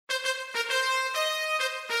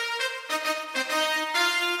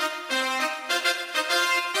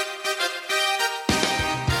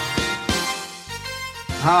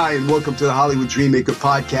Hi, and welcome to the Hollywood Dreammaker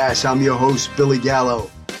podcast. I'm your host, Billy Gallo.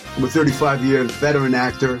 I'm a 35-year veteran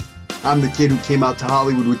actor. I'm the kid who came out to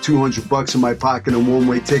Hollywood with $200 in my pocket and a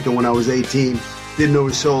one-way ticket when I was 18. Didn't know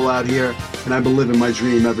a soul out here, and I've been living my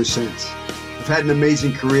dream ever since. I've had an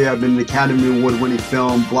amazing career. I've been an Academy Award-winning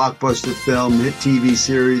film, blockbuster film, hit TV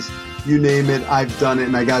series. You name it, I've done it,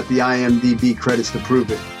 and I got the IMDb credits to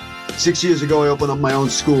prove it. 6 years ago, I opened up my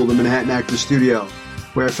own school, the Manhattan Actor Studio,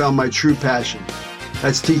 where I found my true passion.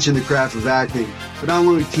 That's teaching the craft of acting, but not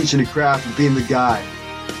only teaching the craft of being the guy.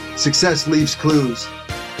 Success leaves clues.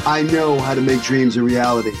 I know how to make dreams a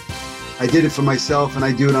reality. I did it for myself, and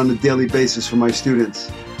I do it on a daily basis for my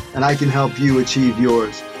students. And I can help you achieve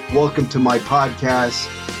yours. Welcome to my podcast.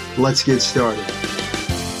 Let's get started.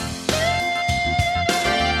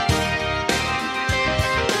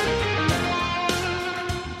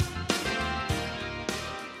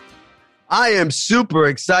 I am super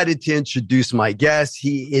excited to introduce my guest.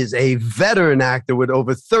 He is a veteran actor with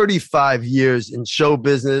over 35 years in show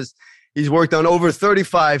business. He's worked on over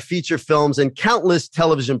 35 feature films and countless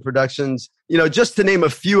television productions. You know, just to name a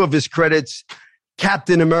few of his credits: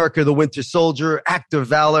 Captain America, The Winter Soldier, Act of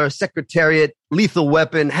Valor, Secretariat, Lethal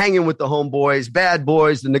Weapon, Hanging with the Homeboys, Bad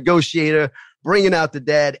Boys, The Negotiator, Bringing Out the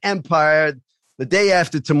Dead, Empire, The Day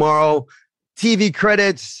After Tomorrow, TV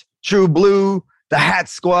credits, True Blue, The Hat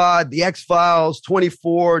Squad, The X-Files,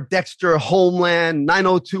 24, Dexter, Homeland,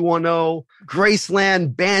 90210,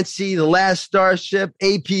 Graceland, Banshee, The Last Starship,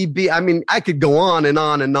 APB. I mean, I could go on and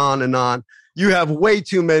on and on and on. You have way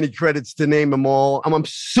too many credits to name them all. I'm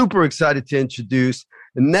super excited to introduce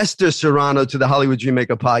Nestor Serrano to the Hollywood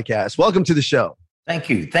Dreammaker podcast. Welcome to the show. Thank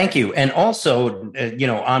you. Thank you. And also,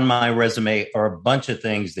 on my resume are a bunch of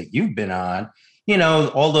things that you've been on. You know,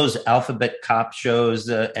 all those alphabet cop shows,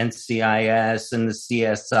 NCIS and the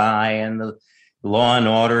CSI and the Law and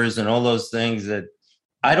Orders and all those things that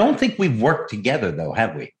I don't think we've worked together, though,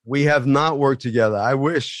 have we? We have not worked together. I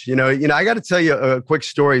wish. I got to tell you a quick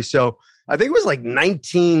story. So I think it was like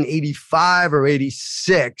 1985 or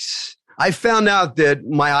 86. I found out that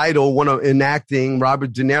my idol, in acting,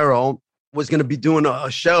 Robert De Niro, was going to be doing a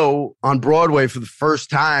show on Broadway for the first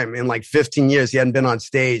time in like 15 years. He hadn't been on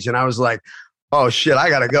stage. And I was like, oh shit, I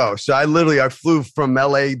gotta go. So I flew from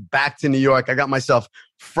LA back to New York. I got myself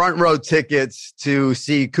front row tickets to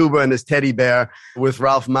see Cuba and his teddy bear with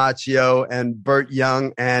Ralph Macchio and Burt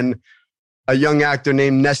Young and a young actor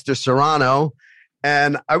named Nestor Serrano.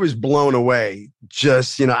 And I was blown away.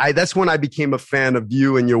 Just, that's when I became a fan of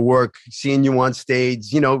you and your work, seeing you on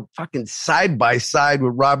stage, fucking side by side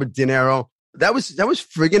with Robert De Niro. That was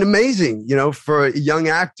friggin' amazing, for a young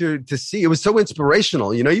actor to see. It was so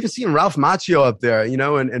inspirational, even seeing Ralph Macchio up there,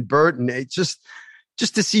 and Bert, and it just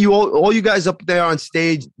to see you all you guys up there on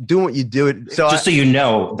stage doing what you do. So so you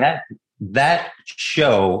know, that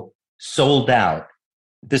show sold out.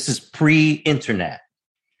 This is pre-internet.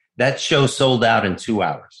 That show sold out in 2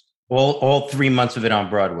 hours. All 3 months of it on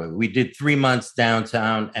Broadway. We did 3 months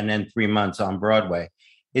downtown and then 3 months on Broadway.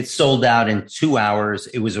 It sold out in 2 hours.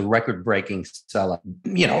 It was a record-breaking sellout,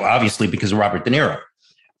 obviously because of Robert De Niro.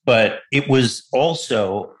 But it was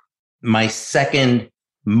also my second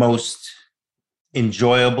most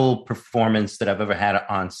enjoyable performance that I've ever had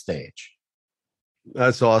on stage.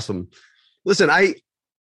 That's awesome. Listen,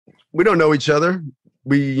 we don't know each other.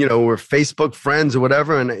 We're Facebook friends or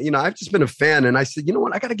whatever. And, I've just been a fan. And I said, you know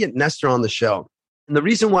what? I got to get Nestor on the show. And the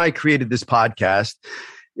reason why I created this podcast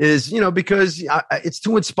is, because it's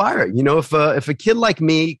to inspire. If a kid like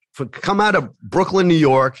me come out of Brooklyn, New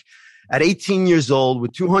York at 18 years old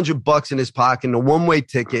with $200 in his pocket and a one-way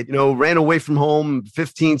ticket, ran away from home,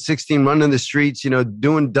 15, 16, running the streets,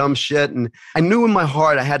 doing dumb shit. And I knew in my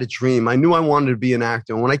heart I had a dream. I knew I wanted to be an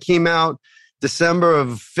actor. And when I came out December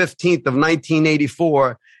of 15th of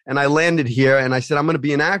 1984, and I landed here and I said, I'm going to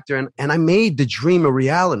be an actor. And I made the dream a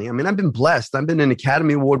reality. I mean, I've been blessed. I've been in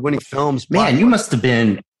Academy Award winning films. Man, you must have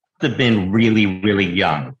been really, really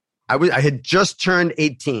young. I had just turned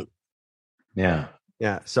 18. Yeah.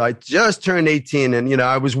 Yeah. So I just turned 18 and,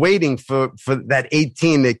 I was waiting for that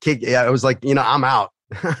 18 to kick. I was like, I'm out.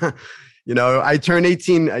 I turned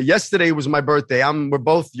 18. Yesterday was my birthday.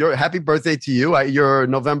 Happy birthday to you. You're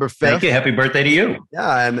November 5th. Thank you. Happy birthday to you.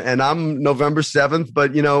 Yeah. And I'm November 7th,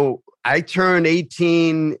 but I turned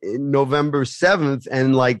 18 November 7th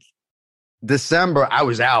and like December, I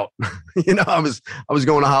was out. I was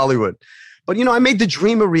going to Hollywood. But, I made the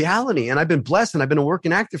dream a reality and I've been blessed and I've been a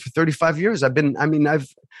working actor for 35 years. I made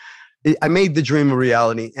the dream a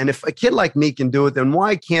reality. And if a kid like me can do it, then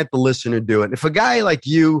why can't the listener do it? If a guy like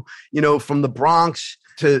you, from the Bronx,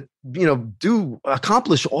 to,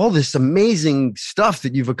 accomplish all this amazing stuff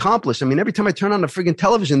that you've accomplished. I mean, every time I turn on the friggin'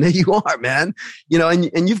 television, there you are, man.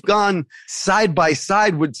 And you've gone side by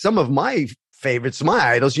side with some of my favorites, my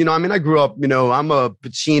idols. I grew up, I'm a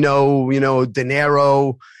Pacino, De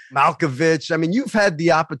Niro, Malkovich. I mean, you've had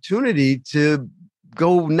the opportunity to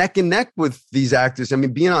go neck and neck with these actors. I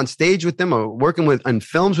mean, being on stage with them or working on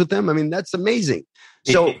films with them. I mean, that's amazing.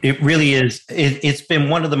 So it really is. It's been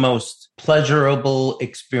one of the most pleasurable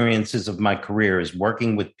experiences of my career, is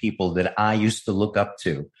working with people that I used to look up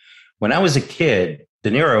to. When I was a kid, De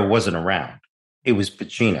Niro wasn't around. It was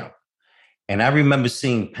Pacino. And I remember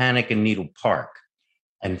seeing Panic in Needle Park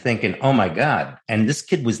and thinking, oh my God. And this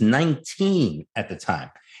kid was 19 at the time.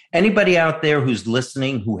 Anybody out there who's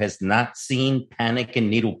listening who has not seen Panic in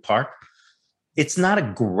Needle Park, it's not a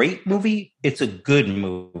great movie. It's a good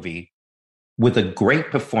movie with a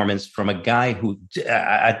great performance from a guy who,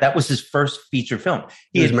 that was his first feature film.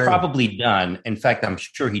 He had probably done, in fact, I'm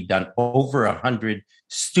sure he'd done over 100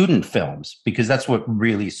 student films, because that's what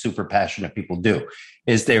really super passionate people do,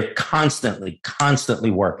 is they're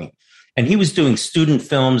constantly working. And he was doing student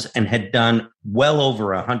films and had done well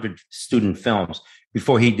over 100 student films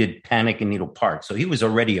before he did Panic in Needle Park. So he was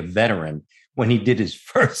already a veteran when he did his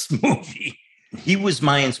first movie. He was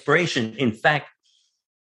my inspiration. In fact,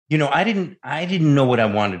 I didn't know what I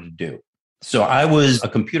wanted to do. So I was a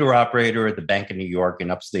computer operator at the Bank of New York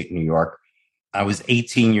in upstate New York. I was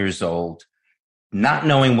 18 years old, not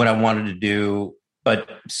knowing what I wanted to do, but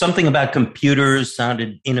something about computers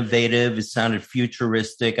sounded innovative. It sounded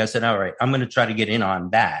futuristic. I said, all right, I'm going to try to get in on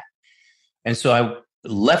that. And so I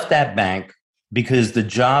left that bank, because the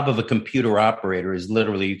job of a computer operator is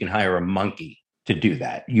literally, you can hire a monkey to do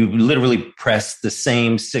that. You literally press the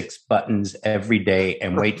same 6 buttons every day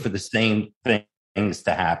and wait for the same things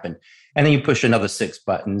to happen. And then you push another 6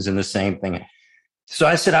 buttons and the same thing. So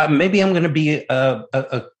I said, maybe I'm going to be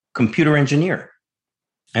a computer engineer.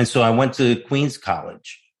 And so I went to Queens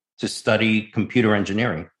College to study computer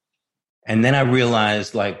engineering. And then I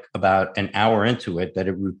realized, like about an hour into it, that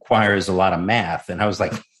it requires a lot of math. And I was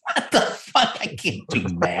like, what the fuck? I can't do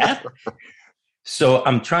math. So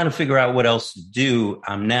I'm trying to figure out what else to do.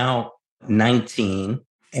 I'm now 19.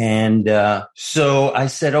 And so I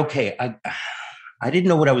said, okay, I didn't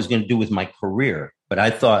know what I was going to do with my career, but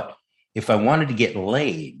I thought if I wanted to get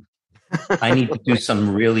laid, I need to do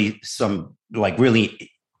some really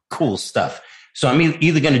cool stuff. So I'm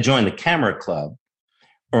either going to join the camera club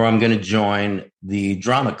or I'm going to join the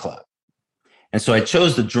drama club. And so I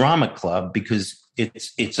chose the drama club because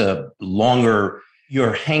it's a longer,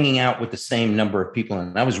 you're hanging out with the same number of people.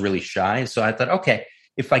 And I was really shy. So I thought, okay,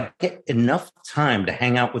 if I get enough time to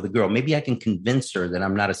hang out with a girl, maybe I can convince her that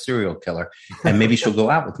I'm not a serial killer and maybe she'll go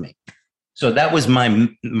out with me. So that was my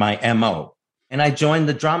MO. And I joined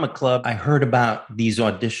the drama club. I heard about these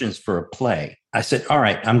auditions for a play. I said, all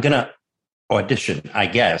right, I'm going to audition, I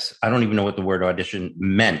guess. I don't even know what the word audition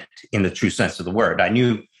meant in the true sense of the word. I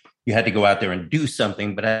knew you had to go out there and do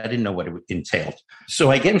something, but I didn't know what it entailed. So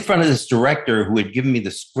I get in front of this director who had given me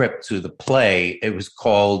the script to the play. It was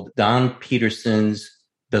called Don Peterson's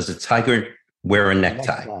Does a Tiger Wear a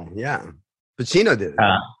Necktie? Yeah. Pacino did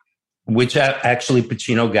it. Which actually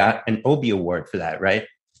Pacino got an Obie Award for that, right?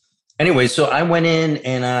 Anyway, so I went in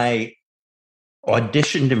and I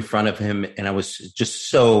auditioned in front of him, and I was just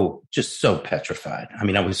so petrified. I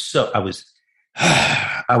mean, I was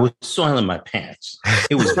soiling my pants.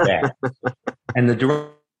 It was bad. And the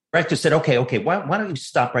director said, okay, why don't you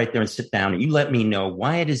stop right there and sit down and you let me know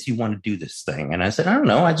why it is you want to do this thing? And I said, I don't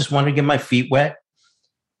know. I just want to get my feet wet.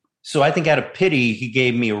 So I think out of pity, he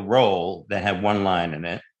gave me a role that had one line in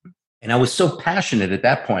it. And I was so passionate at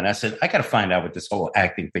that point. I said, I got to find out what this whole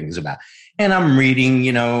acting thing is about. And I'm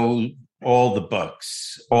reading, all the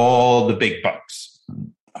books, all the big books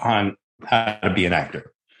on how to be an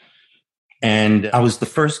actor. And I was the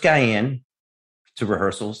first guy in to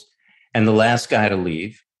rehearsals and the last guy to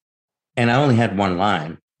leave. And I only had one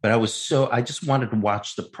line, but I just wanted to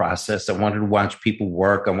watch the process. I wanted to watch people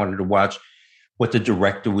work. I wanted to watch what the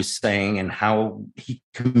director was saying and how he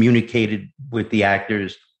communicated with the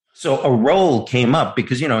actors. So a role came up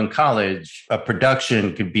because, in college, a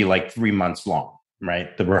production could be like 3 months long,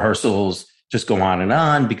 right? The rehearsals just go on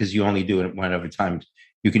and because you only do it whenever time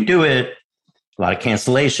you can do it. A lot of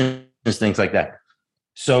cancellations, things like that.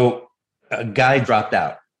 So a guy dropped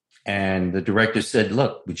out and the director said,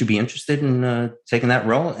 look, would you be interested in taking that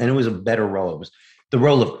role? And it was a better role. It was the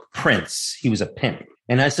role of Prince. He was a pimp.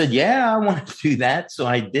 And I said, yeah, I want to do that. So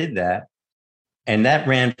I did that. And that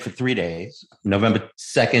ran for 3 days, November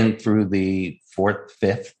 2nd through the 4th,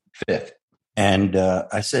 5th. And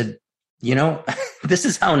I said, this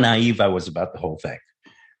is how naive I was about the whole thing.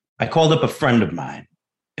 I called up a friend of mine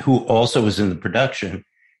who also was in the production.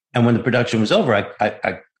 And when the production was over,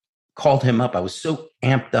 I called him up. I was so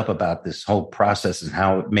amped up about this whole process and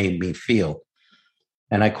how it made me feel.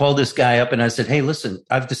 And I called this guy up and I said, hey, listen,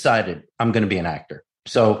 I've decided I'm going to be an actor.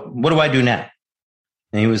 So what do I do now?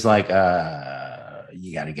 And he was like,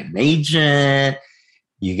 you got to get an agent.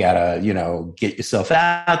 You got to, get yourself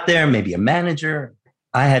out there, maybe a manager.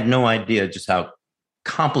 I had no idea just how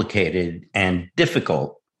complicated and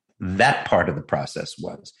difficult that part of the process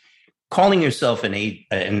was. Calling yourself an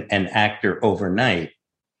actor overnight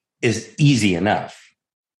is easy enough,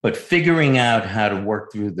 but figuring out how to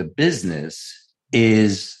work through the business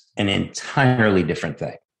is an entirely different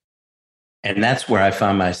thing. And that's where I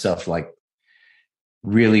found myself like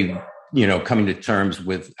really, coming to terms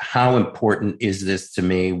with how important is this to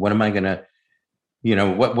me? What am I going to,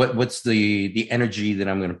 what's the energy that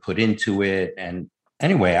I'm going to put into it? And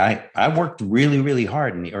anyway, I worked really, really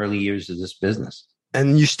hard in the early years of this business.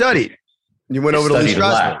 And you studied. You went over to Lee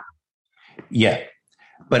Strasberg. Yeah.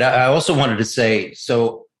 But I also wanted to say,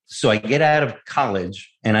 so I get out of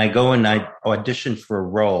college and I go and I audition for a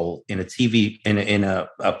role in a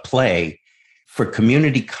play for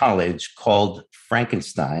community college called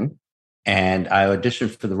Frankenstein. And I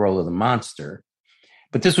auditioned for the role of the monster.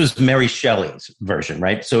 But this was Mary Shelley's version,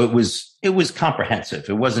 right? So it was comprehensive.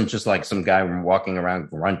 It wasn't just like some guy walking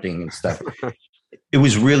around grunting and stuff. It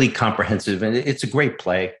was really comprehensive, and it's a great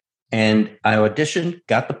play. And I auditioned,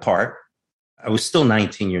 got the part. I was still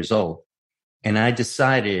 19 years old. And I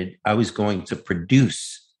decided I was going to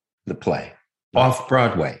produce the play off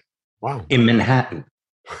Broadway. Wow. In Manhattan.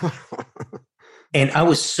 And I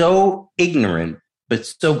was so ignorant, but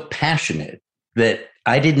so passionate that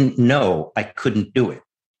I didn't know I couldn't do it.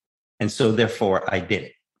 And so therefore I did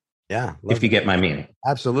it. Yeah. If you get my meaning.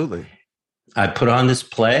 Absolutely. I put on this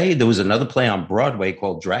play. There was another play on Broadway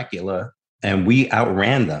called Dracula, and we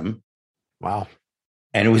outran them. Wow.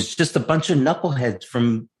 And it was just a bunch of knuckleheads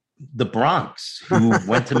from the Bronx who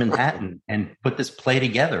went to Manhattan and put this play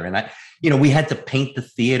together. And we had to paint the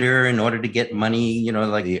theater in order to get money.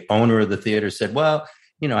 Like the owner of the theater said, well,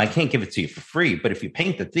 I can't give it to you for free, but if you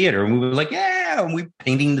paint the theater, and we were like, yeah, and we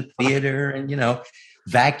painting the theater and,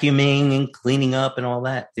 vacuuming and cleaning up and all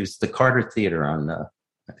that. It was the Carter Theater on,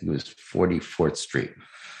 I think it was 44th Street.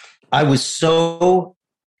 I was so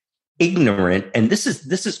ignorant. And this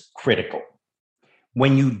is critical.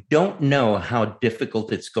 When you don't know how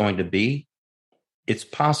difficult it's going to be, it's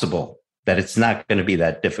possible that it's not going to be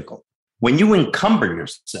that difficult. When you encumber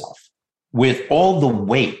yourself with all the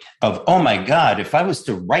weight of, oh my God, if I was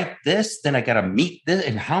to write this, then I got to meet this.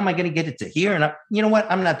 And how am I going to get it to here? And you know what?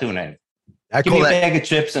 I'm not doing anything. Give me a bag of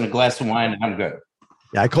chips and a glass of wine and I'm good.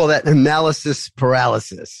 Yeah, I call that analysis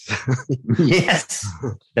paralysis. Yes,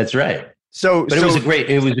 that's right. But it was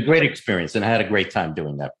a great experience. And I had a great time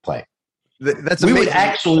doing that play. That's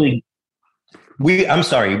amazing.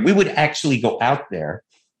 We would actually go out there.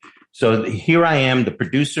 So here I am, the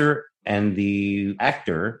producer and the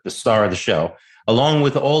actor, the star of the show, along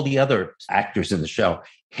with all the other actors in the show,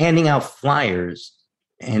 handing out flyers.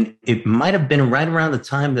 And it might have been right around the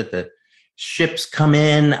time that the ships come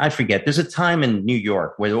in. I forget. There's a time in New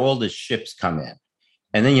York where all the ships come in.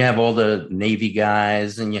 And then you have all the Navy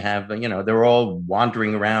guys and you have, they're all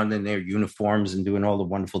wandering around in their uniforms and doing all the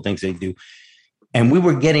wonderful things they do. And we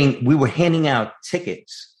were handing out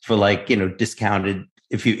tickets for discounted.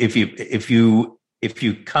 If you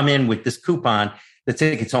come in with this coupon, the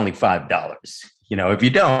ticket's only $5. If you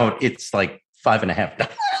don't, it's like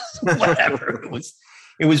 $5.50, whatever.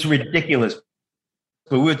 It was ridiculous.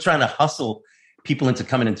 But we were trying to hustle people into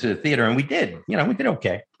coming into the theater, and we did. We did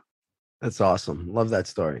okay. That's awesome. Love that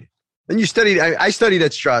story. And you studied, I studied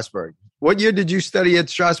at Strasberg. What year did you study at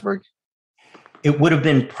Strasberg? It would have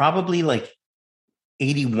been probably like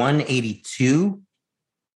 81, 82,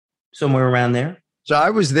 somewhere around there. So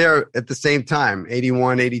I was there at the same time,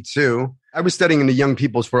 81, 82. I was studying in the young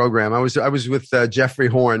people's program. I was with Jeffrey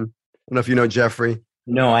Horn. I don't know if you know Jeffrey.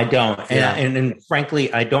 No, I don't. Yeah. And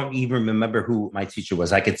frankly, I don't even remember who my teacher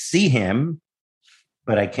was. I could see him,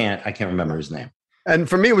 but I can't remember his name. And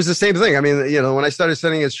for me, it was the same thing. I mean, when I started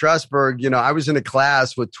studying at Strasberg, I was in a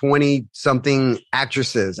class with 20-something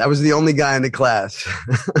actresses. I was the only guy in the class.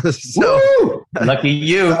 So woo! Lucky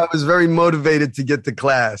you. I was very motivated to get to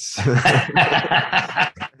class.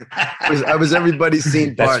 I was everybody's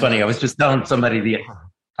scene partner. That's funny. I was just telling somebody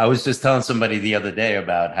the other day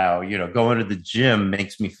about how, going to the gym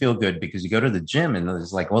makes me feel good because you go to the gym and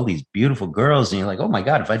there's like all these beautiful girls and you're like, oh my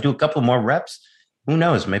God, if I do a couple more reps, who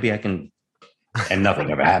knows? Maybe I can. And nothing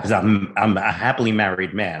ever happens. I'm a happily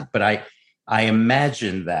married man, but I I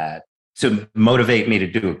imagine that to motivate me to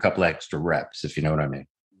do a couple extra reps, if you know what I mean.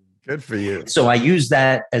 Good for you. So I used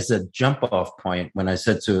that as a jump off point when I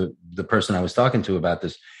said to the person I was talking to about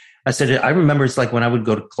this, I said, I remember it's like when I would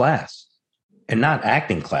go to class, and not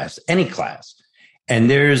acting class, any class. And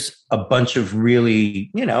there's a bunch of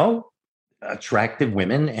really, attractive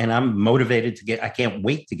women, and I'm motivated I can't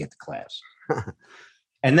wait to get to class.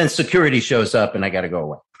 And then security shows up and I got to go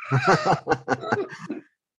away.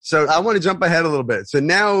 So I want to jump ahead a little bit. So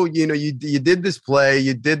now, you did this play,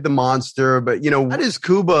 you did the monster, but how does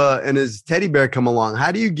Cuba and his teddy bear come along?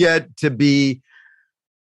 How do you get to be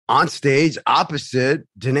on stage opposite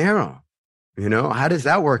De Niro? How does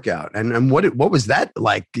that work out? And what was that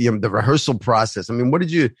like? The rehearsal process. I mean, what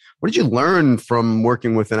did you learn from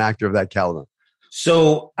working with an actor of that caliber?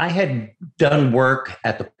 So I had done work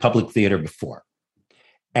at the Public Theater before.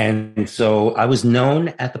 And so I was known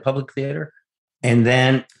at the Public Theater. And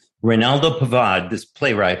then Reynaldo Pavad, this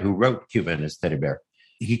playwright who wrote Cuba and his Teddy Bear,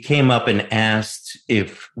 he came up and asked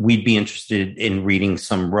if we'd be interested in reading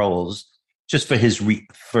some roles just for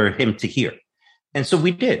him to hear. And so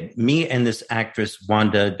we did. Me and this actress,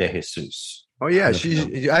 Wanda de Jesus. Oh, yeah.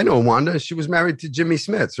 I know Wanda. She was married to Jimmy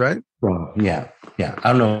Smits, right? Well, yeah. I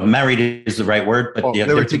don't know. Married is the right word, but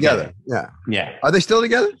they were together. Yeah. Are they still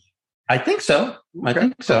together? I think so. Okay. I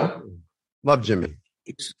think so. Love Jimmy.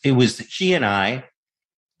 It was she and I,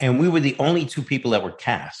 and we were the only two people that were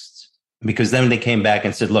cast, because then they came back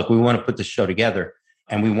and said, look, we want to put the show together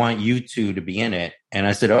and we want you two to be in it. And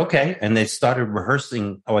I said, okay. And they started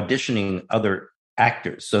auditioning other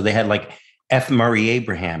actors. So they had like F. Murray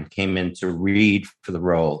Abraham came in to read for the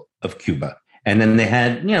role of Cuba. And then they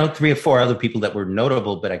had, 3 or 4 other people that were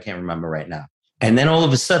notable, but I can't remember right now. And then all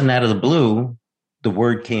of a sudden, out of the blue, the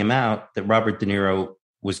word came out that Robert De Niro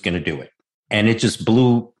was going to do it. And it just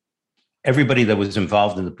blew. Everybody that was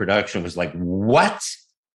involved in the production was like, what?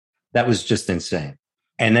 That was just insane.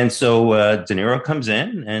 And then so De Niro comes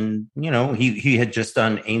in and, he had just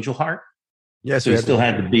done Angel Heart. Yes, so he still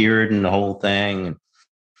had the beard and the whole thing.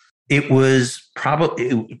 It was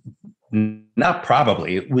it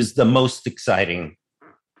was the most exciting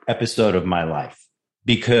episode of my life,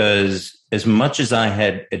 because as much as I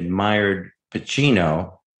had admired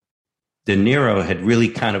Pacino, De Niro had really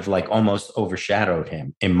kind of like almost overshadowed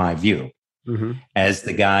him, in my view, as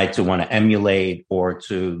the guy to want to emulate or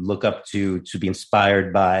to look up to be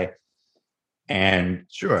inspired by. And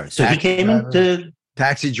sure. So he came into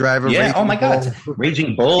Taxi Driver. Yeah. Oh my God.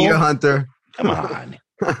 Raging Bull. Deer Hunter. Come on.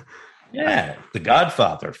 Yeah. The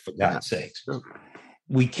Godfather, for God's sakes.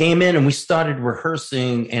 We came in and we started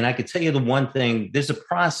rehearsing. And I could tell you the one thing, there's a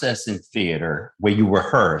process in theater where you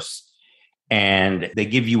rehearse and they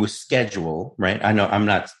give you a schedule, right? I know I'm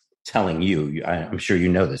not telling you, I'm sure you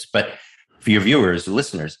know this, but for your viewers,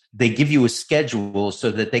 listeners, they give you a schedule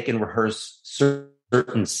so that they can rehearse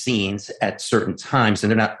certain scenes at certain times,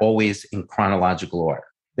 and they're not always in chronological order.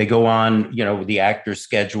 They go on, the actor's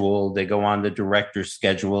schedule, they go on the director's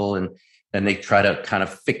schedule, and then they try to kind of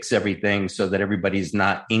fix everything so that everybody's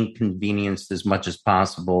not inconvenienced as much as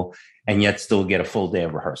possible and yet still get a full day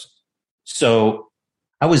of rehearsal. So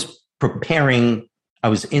I was preparing, I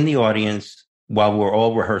was in the audience while we're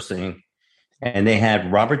all rehearsing, and they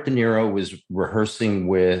had Robert De Niro was rehearsing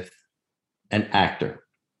with an actor.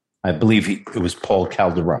 I believe it was Paul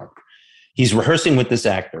Calderon. He's rehearsing with this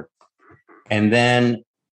actor. And then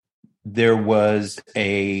there was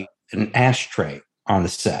an ashtray on the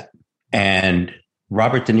set. And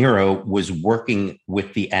Robert De Niro was working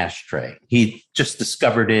with the ashtray. He just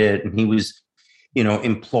discovered it, and he was,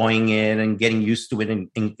 employing it and getting used to it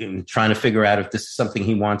and trying to figure out if this is something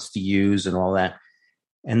he wants to use and all that.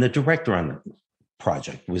 And the director on the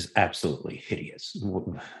project was absolutely hideous.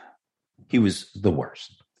 He was the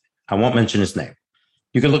worst. I won't mention his name.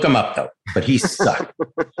 You can look him up, though, but he sucked.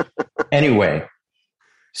 Anyway,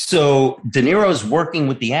 so De Niro's working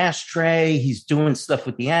with the ashtray. He's doing stuff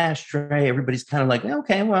with the ashtray. Everybody's kind of like,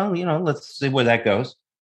 okay, well, let's see where that goes.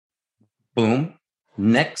 Boom.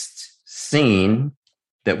 Next scene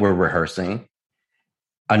that we're rehearsing,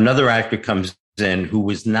 another actor comes in who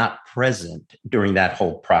was not present during that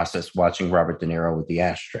whole process watching Robert De Niro with the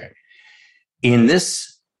ashtray. In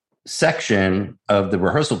this section of the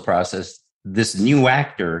rehearsal process, this new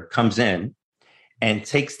actor comes in and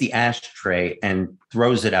takes the ashtray and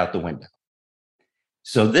throws it out the window.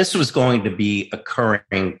 So this was going to be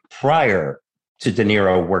occurring prior to De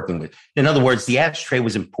Niro working with. In other words, the ashtray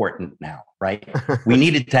was important now, right? We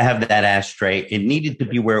needed to have that ashtray. It needed to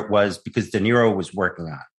be where it was because De Niro was working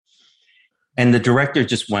on it. And the director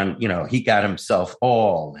just went, he got himself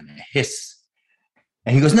all in a hiss.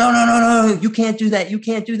 And he goes, no, you can't do that. You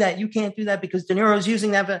can't do that. You can't do that because De Niro's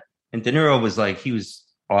using that. And De Niro was like, he was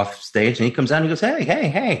off stage and he comes out and he goes,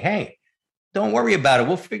 hey, don't worry about it.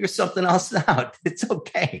 We'll figure something else out. It's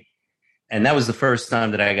okay. And that was the first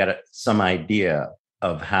time that I got some idea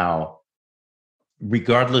of how,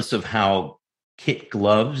 regardless of how kid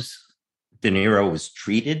gloves De Niro was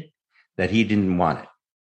treated, that he didn't want it.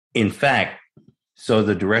 In fact, so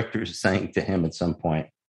the director is saying to him at some point,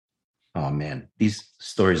 oh man, these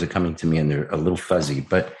stories are coming to me and they're a little fuzzy,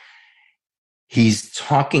 but he's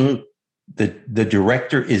talking, the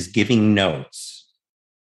director is giving notes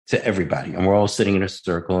to everybody. And we're all sitting in a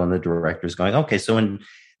circle and the director's going, okay, so in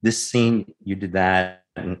this scene, you did that.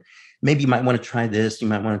 And maybe you might want to try this. You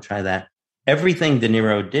might want to try that. Everything De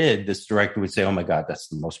Niro did, this director would say, oh my God, that's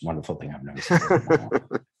the most wonderful thing I've never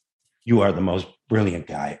seen. You are the most brilliant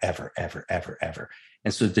guy ever, ever, ever, ever.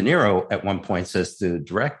 And so De Niro at one point says to the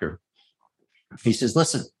director, he says,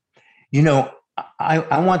 listen,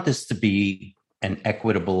 I want this to be an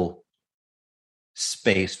equitable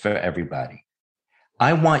space for everybody.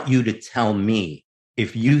 I want you to tell me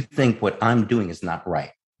if you think what I'm doing is not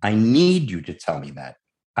right. I need you to tell me that.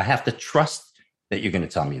 I have to trust that you're going to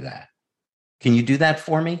tell me that. Can you do that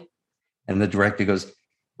for me? And the director goes,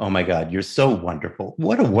 oh my God, you're so wonderful.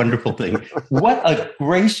 What a wonderful thing. What a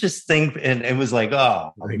gracious thing. And it was like,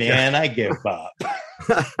 oh man, I give up.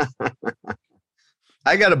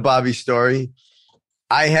 I got a Bobby story.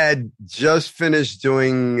 I had just finished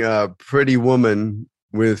doing Pretty Woman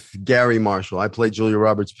with Gary Marshall. I played Julia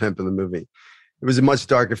Roberts' pimp in the movie. It was a much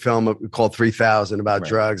darker film called 3000 about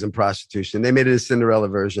drugs and prostitution. They made it a Cinderella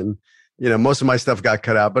version. Most of my stuff got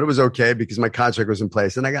cut out, but it was okay because my contract was in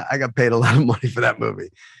place and I got paid a lot of money for that movie.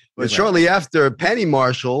 But shortly after, Penny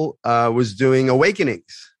Marshall was doing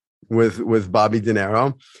Awakenings with Bobby De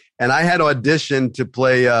Niro. And I had auditioned to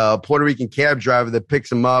play a Puerto Rican cab driver that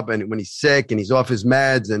picks him up and when he's sick and he's off his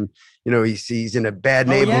meds and, he's in a bad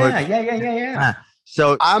neighborhood. Yeah.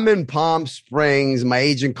 So I'm in Palm Springs. My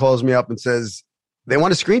agent calls me up and says, they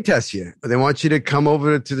want to screen test you. They want you to come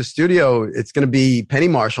over to the studio. It's going to be Penny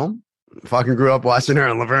Marshall. Fucking grew up watching her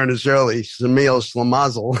on Laverne and Shirley, Shamil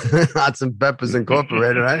Schlemazel, Hot and Peppers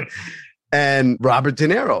Incorporated, right? And Robert De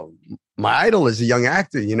Niro, my idol as a young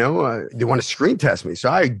actor, they want to screen test me. So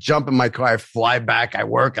I jump in my car, I fly back, I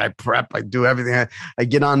work, I prep, I do everything. I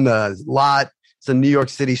get on the lot. It's a New York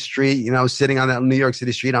City street, sitting on that New York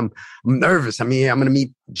City street. I'm nervous. I mean, I'm going to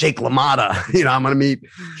meet Jake LaMotta. I'm going to meet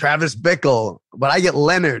Travis Bickle, but I get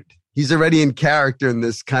Leonard. He's already in character in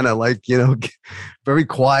this kind of like, very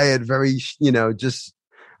quiet, very,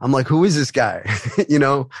 I'm like, who is this guy?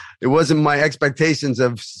 It wasn't my expectations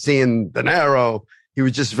of seeing De Niro. He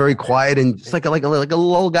was just very quiet and just like a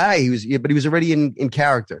little guy. But he was already in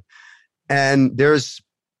character. And there's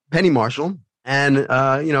Penny Marshall and,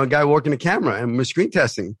 a guy working the camera and we're screen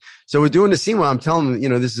testing. So we're doing the scene where I'm telling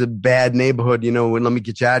him, this is a bad neighborhood, let me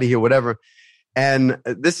get you out of here, whatever. And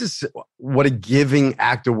this is what a giving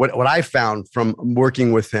actor, what I found from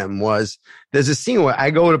working with him was there's a scene where I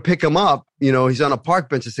go to pick him up, he's on a park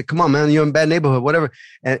bench. I said, come on, man, you're in a bad neighborhood, whatever.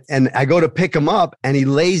 And I go to pick him up and he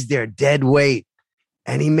lays there dead weight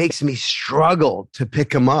and he makes me struggle to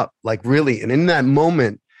pick him up, like really. And in that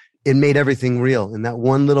moment, it made everything real. In that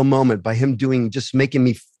one little moment by him just making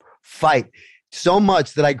me fight so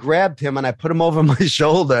much that I grabbed him and I put him over my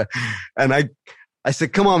shoulder and I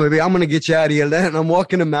said, come on, baby, I'm going to get you out of here. And I'm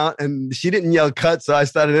walking him out and she didn't yell cut. So I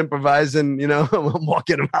started improvising, I'm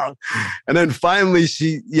walking him out. And then finally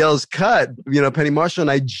she yells cut, Penny Marshall.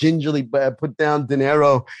 And I gingerly put down De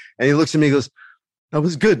Niro and he looks at me and goes, that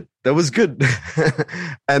was good. That was good.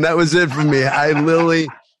 And that was it for me. I literally,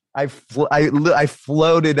 I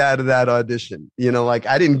floated out of that audition, like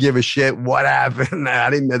I didn't give a shit what happened.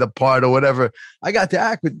 I didn't know the part or whatever. I got to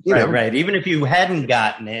act with, Right. Even if you hadn't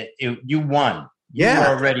gotten it, you won. You were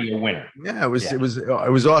already a winner. Yeah, it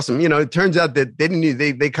was awesome. It turns out that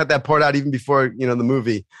they cut that part out even before, the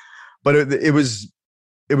movie, but it was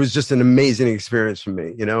just an amazing experience for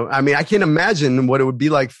me. I mean, I can't imagine what it would be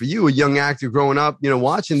like for you, a young actor growing up,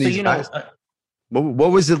 watching these guys.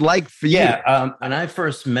 What was it like for you? Yeah. When I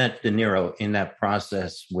first met De Niro in that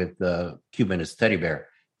process with Cuban as Teddy Bear,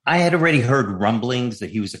 I had already heard rumblings that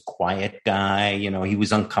he was a quiet guy. He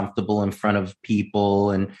was uncomfortable in front of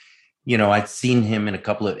people. And, I'd seen him in a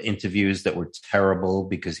couple of interviews that were terrible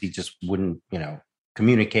because he just wouldn't,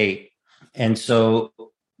 communicate. And so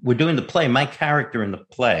we're doing the play. My character in the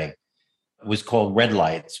play was called Red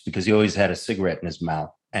Lights because he always had a cigarette in his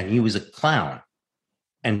mouth and he was a clown.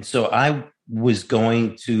 And so I was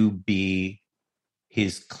going to be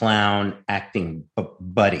his clown acting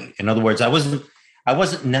buddy. In other words, I was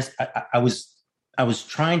I was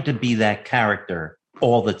trying to be that character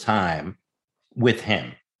all the time with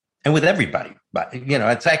him and with everybody. But,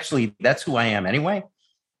 that's who I am anyway.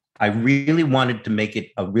 I really wanted to make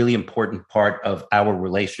it a really important part of our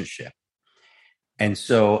relationship. And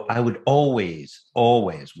so I would always,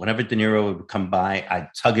 whenever De Niro would come by, I'd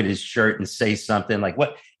tug at his shirt and say something like,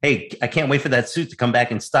 "What? Hey, I can't wait for that suit to come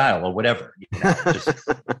back in style," or whatever. Just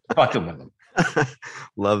fucking with him.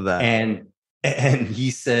 Love that. And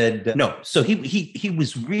he said no. So he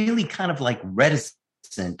was really kind of like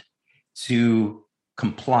reticent to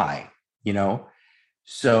comply,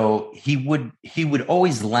 So he would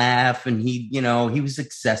always laugh, and he was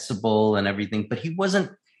accessible and everything, but he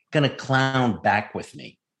wasn't going to clown back with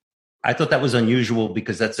me. I thought that was unusual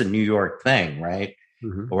because that's a New York thing, right?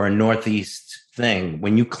 Mm-hmm. Or a Northeast thing.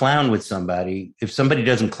 When you clown with somebody, if somebody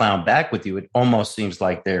doesn't clown back with you, it almost seems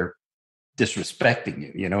like they're disrespecting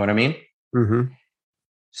you. You know what I mean? Mm-hmm.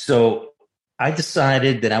 So I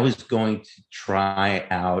decided that I was going to try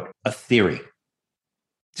out a theory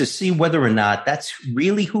to see whether or not that's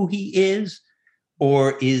really who he is,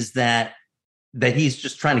 or is that he's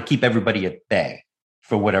just trying to keep everybody at bay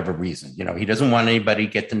for whatever reason. He doesn't want anybody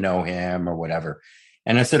to get to know him or whatever.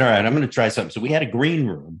 And I said, all right, I'm going to try something. So we had a green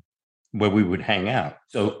room where we would hang out.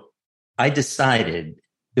 So I decided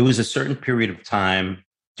there was a certain period of time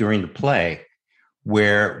during the play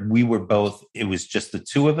where we were both, it was just the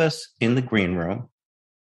two of us in the green room.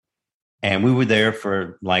 And we were there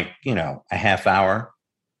for a half hour,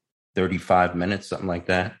 35 minutes, something like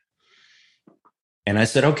that. And I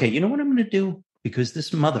said, okay, you know what I'm going to do? Because this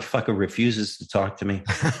motherfucker refuses to talk to me.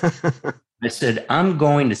 I said, I'm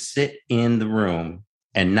going to sit in the room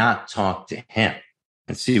and not talk to him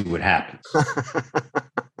and see what happens.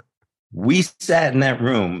 We sat in that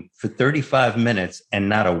room for 35 minutes and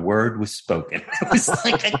not a word was spoken. It was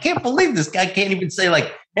like, I can't believe this guy can't even say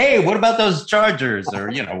hey, what about those Chargers? Or,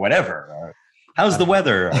 whatever. Or, how's the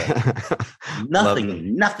weather?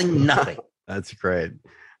 Nothing. That's great.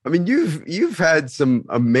 I mean, you've had some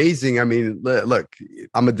amazing, look,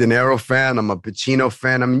 I'm a De Niro fan. I'm a Pacino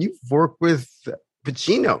fan. I mean, you've worked with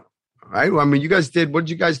Pacino, right? Well, I mean, what did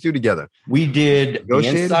you guys do together? We did The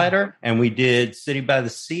Insider, and we did City by the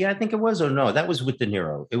Sea, I think it was, or no, that was with De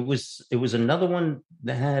Niro. It was another one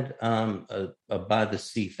that had a by the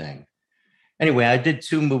sea thing. Anyway, I did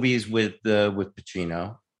 2 movies with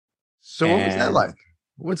Pacino. So what was that like?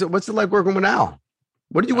 What's it like working with Al?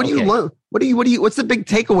 What do you learn? What's the big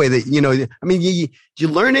takeaway that, did you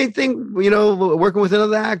learn anything, working with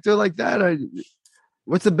another actor like that?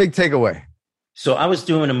 What's the big takeaway? So I was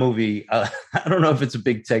doing a movie. I don't know if it's a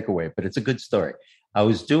big takeaway, but it's a good story. I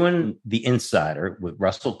was doing The Insider with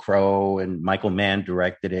Russell Crowe, and Michael Mann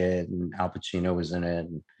directed it, and Al Pacino was in it.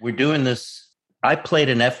 And we're doing this. I played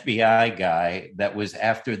an FBI guy that was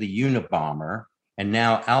after the Unabomber. And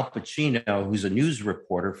now Al Pacino, who's a news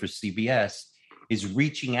reporter for CBS, is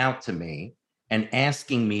reaching out to me and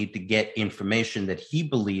asking me to get information that he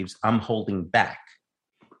believes I'm holding back.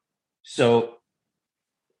 So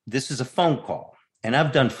this is a phone call. And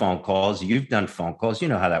I've done phone calls. You've done phone calls. You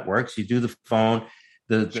know how that works. You do the phone.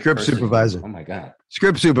 The script supervisor. Oh, my God.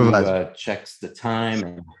 Script supervisor. Who, checks the time.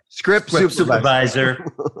 And script supervisor.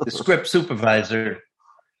 The script supervisor.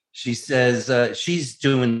 She says she's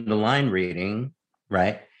doing the line reading,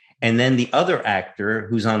 right? And then the other actor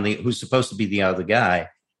who's supposed to be the other guy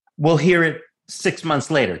will hear it 6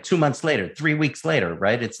 months later, 2 months later, 3 weeks later,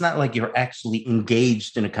 right? It's not like you're actually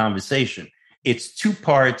engaged in a conversation. It's 2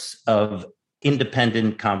 parts of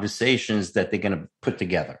independent conversations that they're going to put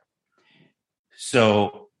together.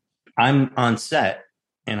 So I'm on set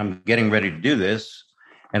and I'm getting ready to do this.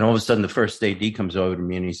 And all of a sudden the first AD comes over to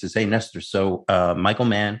me and he says, "Hey, Nestor, so Michael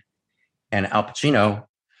Mann and Al Pacino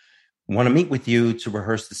want to meet with you to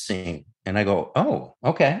rehearse the scene." And I go, "Oh,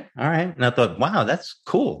 okay. All right." And I thought, wow, that's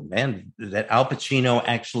cool, man, that Al Pacino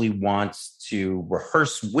actually wants to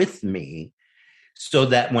rehearse with me so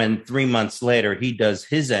that when 3 months later he does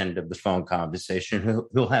his end of the phone conversation,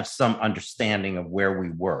 he'll have some understanding of where we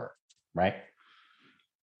were, right?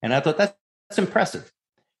 And I thought that's impressive.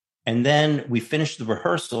 And then we finished the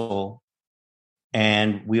rehearsal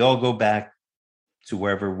and we all go back to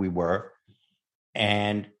wherever we were.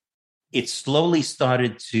 And it slowly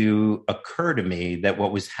started to occur to me that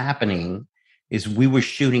what was happening is we were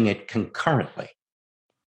shooting it concurrently.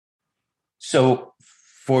 So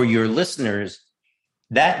for your listeners,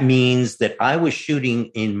 that means that I was shooting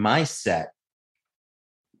in my set,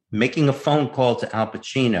 making a phone call to Al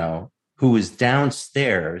Pacino, who was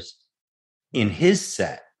downstairs in his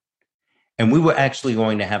set. And we were actually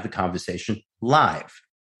going to have the conversation live.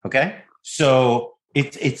 Okay. So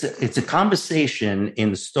It's a conversation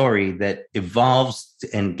in the story that evolves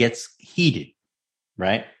and gets heated,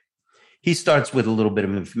 right? He starts with a little bit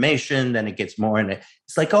of information, then it gets more, and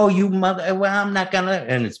it's like, oh, you mother, well, I'm not gonna,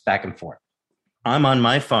 and it's back and forth. I'm on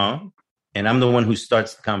my phone, and I'm the one who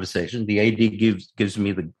starts the conversation. The AD gives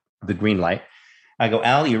me the green light. I go,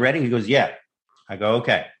 Al, you ready? He goes, yeah. I go,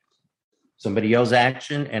 okay. Somebody yells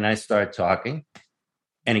action, and I start talking,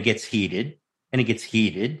 and it gets heated, and it gets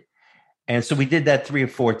heated. And so we did that 3 or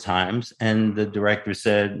 4 times, and the director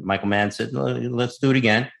said, Michael Mann said, let's do it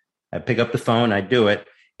again. I pick up the phone, I do it,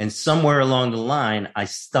 and somewhere along the line, I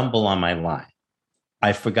stumble on my line.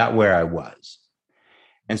 I forgot where I was.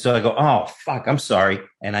 And so I go, oh, fuck, I'm sorry.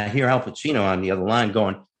 And I hear Al Pacino on the other line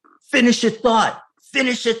going, finish your thought.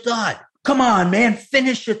 Finish your thought. Come on, man,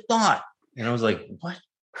 finish your thought. And I was like, what?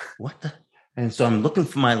 What the? And so I'm looking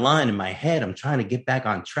for my line in my head. I'm trying to get back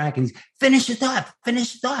on track. And he's, finish your thought.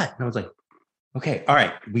 Finish your thought. And I was like, okay, all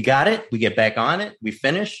right, we got it. We get back on it. We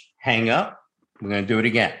finish, hang up. We're going to do it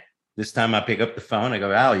again. This time I pick up the phone. I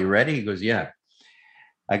go, Al, you ready? He goes, yeah.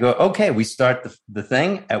 I go, okay, we start the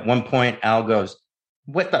thing. At one point, Al goes,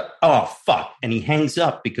 what the? Oh, fuck. And he hangs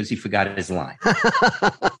up because he forgot his line.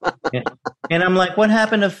 and I'm like, what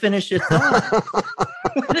happened to finish your thought?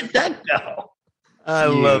 Where did that go? I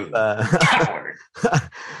love that. Coward.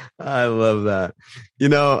 I love that. You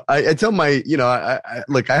know, I tell my, you know, I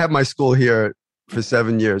look, I have my school here for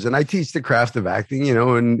 7 years and I teach the craft of acting, you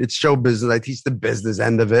know, and it's show business. I teach the business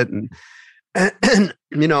end of it. And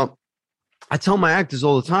you know, I tell my actors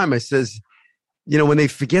all the time, I says, you know, when they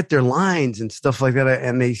forget their lines and stuff like that,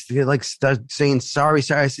 and they like start saying sorry,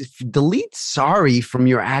 I said, delete sorry from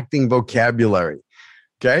your acting vocabulary.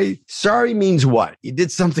 Okay. Sorry means what? You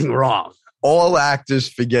did something wrong. All actors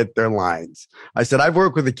forget their lines. I said, I've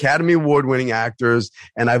worked with Academy Award winning actors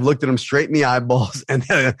and I've looked at them straight in the eyeballs and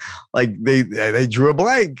like they drew a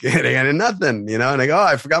blank and they had nothing, you know, and they go, oh,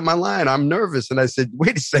 I forgot my line. I'm nervous. And I said,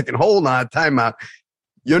 wait a second, hold on, time out.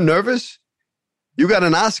 You're nervous? You got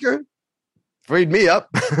an Oscar? Freed me up.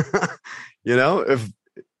 You know,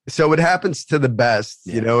 so it happens to the best,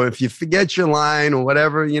 you know, if you forget your line or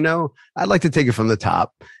whatever, you know, I'd like to take it from the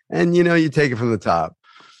top and, you know, you take it from the top.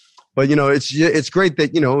 But, you know, it's great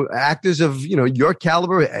that, you know, actors of, you know, your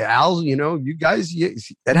caliber, Al, you know, you guys,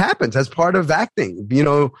 it happens. That's part of acting. You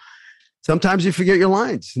know, sometimes you forget your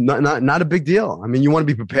lines. Not a big deal. I mean, you want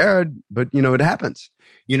to be prepared, but, you know, it happens.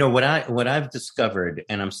 You know, what I've discovered,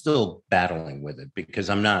 and I'm still battling with it because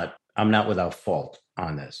I'm not without fault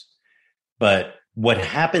on this. But what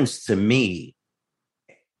happens to me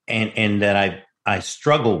and that I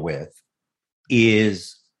struggle with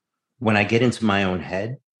is when I get into my own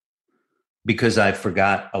head, because I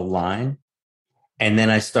forgot a line. And then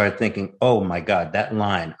I start thinking, oh my God, that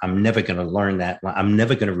line, I'm never going to learn that line. I'm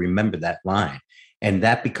never going to remember that line. And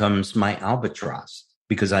that becomes my albatross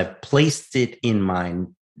because I've placed it in my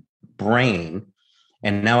brain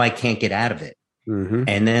and now I can't get out of it. Mm-hmm.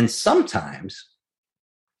 And then sometimes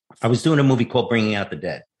I was doing a movie called Bringing Out the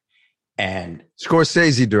Dead. And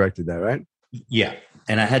Scorsese directed that, right? Yeah.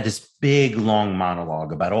 And I had this big, long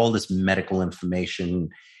monologue about all this medical information.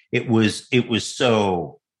 It was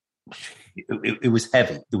so, it was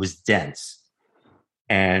heavy. It was dense.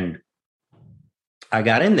 And I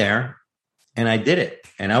got in there and I did it.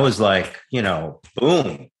 And I was like, you know,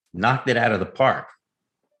 boom, knocked it out of the park.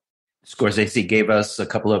 Scorsese gave us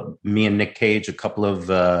me and Nick Cage, a couple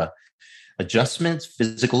of adjustments,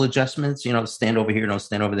 physical adjustments, you know, stand over here, don't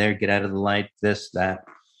stand over there, get out of the light, this, that,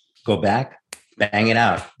 go back, bang it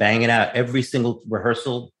out. Every single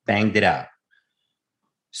rehearsal, banged it out.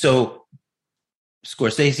 So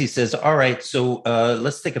Scorsese says, all right, so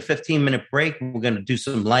let's take a 15-minute break. We're going to do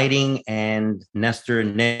some lighting, and Nestor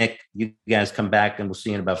and Nick, you guys come back and we'll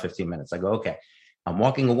see you in about 15 minutes. I go, okay. I'm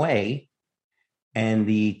walking away, and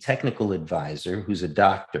the technical advisor, who's a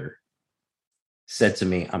doctor, said to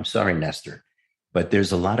me, I'm sorry, Nestor, but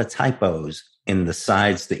there's a lot of typos in the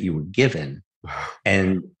sides that you were given,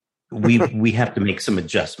 and we have to make some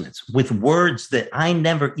adjustments with words that I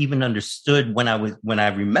never even understood when I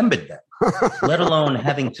remembered them, let alone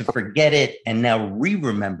having to forget it and now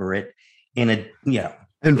remember it in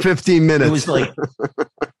 15 minutes. It was like,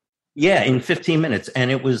 yeah, in 15 minutes. And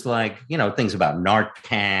it was like, you know, things about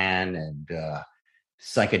Narcan and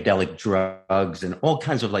psychedelic drugs and all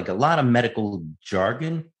kinds of, like, a lot of medical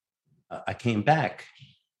jargon. I came back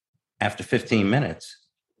after 15 minutes,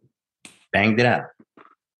 banged it out.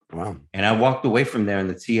 Wow. And I walked away from there and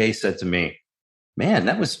the TA said to me, man,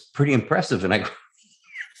 that was pretty impressive. And I go,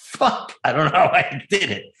 fuck, I don't know how I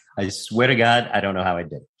did it. I swear to God, I don't know how I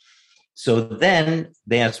did it. So then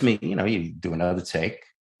they asked me, you know, you do another take.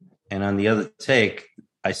 And on the other take,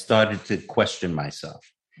 I started to question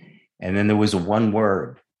myself. And then there was one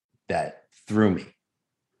word that threw me.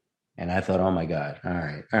 And I thought, oh my God, all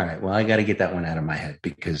right. Well, I got to get that one out of my head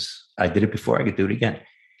because I did it before, I could do it again.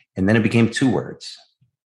 And then it became 2 words,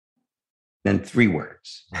 then 3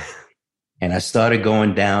 words. And I started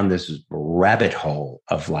going down this rabbit hole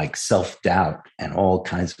of like self-doubt and all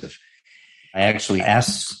kinds of, I actually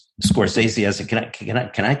asked Scorsese, I said,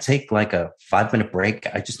 can I take like a 5-minute break?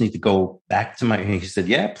 I just need to go back to my, he said,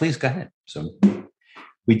 yeah, please go ahead. So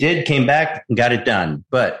we did, came back and got it done.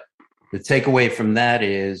 But the takeaway from that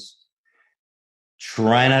is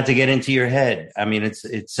try not to get into your head. I mean,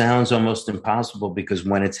 it sounds almost impossible because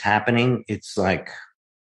when it's happening, it's like,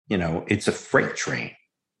 it's a freight train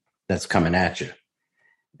that's coming at you.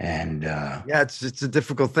 And yeah, it's a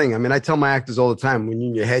difficult thing. I mean, I tell my actors all the time, when you're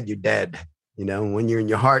in your head, you're dead. When you're in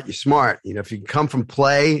your heart, you're smart. If you come from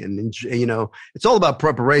play and, it's all about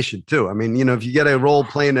preparation too. I mean, if you get a role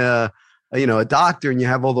playing a doctor and you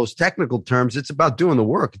have all those technical terms, it's about doing the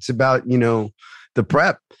work. It's about, the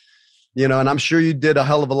prep, and I'm sure you did a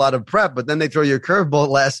hell of a lot of prep, but then they throw you a curveball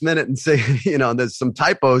at last minute and say, there's some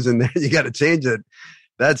typos in there. You got to change it.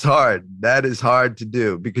 That's hard. That is hard to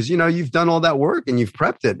do because, you've done all that work and you've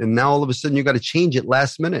prepped it. And now all of a sudden you got to change it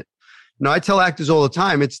last minute. I tell actors all the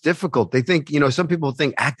time, it's difficult. They think, some people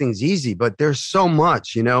think acting's easy, but there's so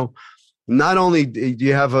much, Not only do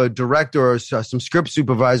you have a director or some script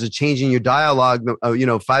supervisor changing your dialogue,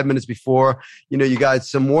 5 minutes before, you got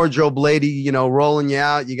some wardrobe lady, rolling you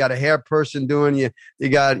out. You got a hair person doing you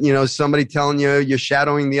got, somebody telling you're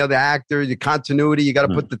shadowing the other actor, the continuity. You got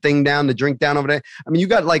to put the thing down, the drink down over there. I mean, you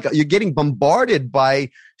got you're getting bombarded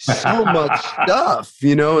by so much stuff,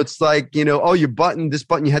 it's like, oh, you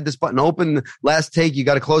had this button open last take. You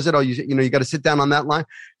got to close it. Oh, you got to sit down on that line.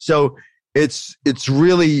 So it's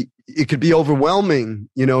really, it could be overwhelming,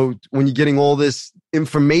 when you're getting all this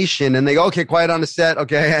information and they go, okay, quiet on the set.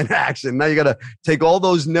 Okay. And action. Now you got to take all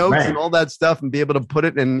those notes and all that stuff and be able to put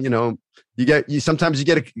it in, sometimes you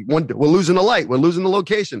get we're losing a light. We're losing the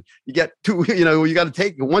location. You get 2, you got to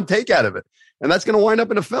take 1 take out of it and that's going to wind up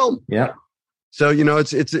in a film. Yeah. So,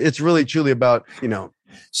 it's really truly about,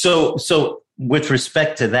 So with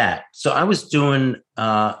respect to that, so I was doing,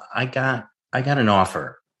 I got an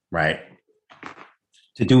offer, right,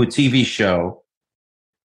 to do a TV show.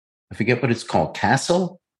 I forget what it's called.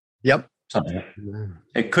 Castle? Yep. Something.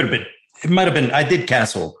 It could have been. It might have been. I did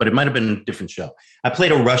Castle, but it might have been a different show. I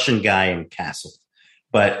played a Russian guy in Castle.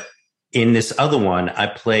 But in this other one, I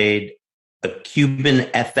played a Cuban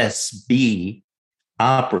FSB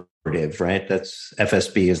operative, right? That's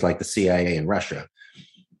FSB is like the CIA in Russia.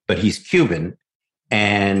 But he's Cuban.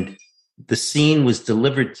 And the scene was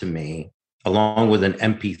delivered to me along with an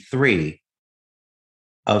MP3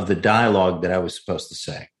 of the dialogue that I was supposed to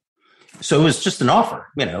say. So it was just an offer.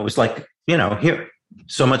 It was like, here,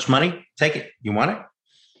 so much money, take it. You want it?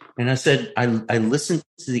 And I said, I listened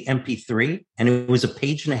to the MP3 and it was a 1.5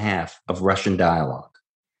 pages of Russian dialogue,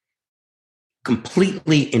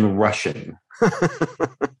 completely in Russian.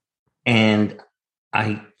 And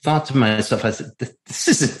I thought to myself, I said, this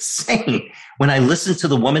is insane. When I listened to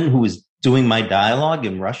the woman who was doing my dialogue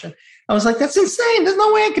in Russian, I was like, that's insane. There's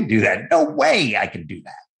no way I could do that. No way I could do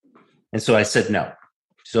that. And so I said no.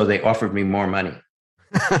 So they offered me more money.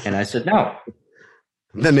 And I said no.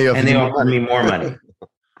 Then they offered me more money.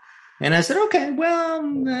 And I said, okay, well,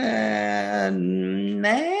 nah.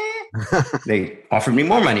 They offered me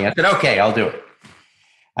more money. I said, okay, I'll do it.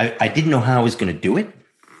 I didn't know how I was going to do it,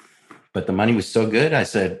 but the money was so good. I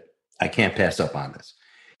said, I can't pass up on this.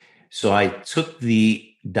 So I took the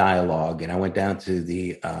dialogue and I went down to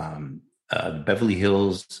the Beverly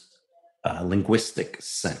Hills Linguistic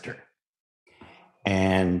Center.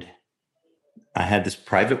 And I had this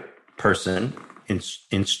private person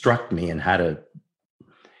instruct me in how to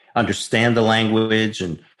understand the language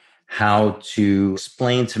and how to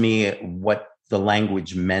explain to me what the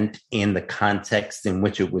language meant in the context in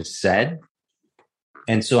which it was said.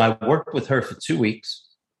 And so I worked with her for 2 weeks,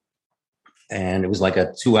 and it was like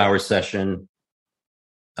a 2-hour session,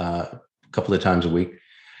 a couple of times a week.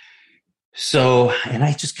 So, and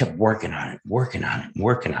I just kept working on it.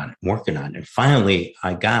 And finally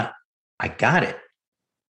I got it.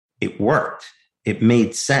 It worked. It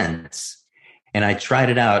made sense. And I tried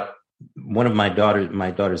it out. One of my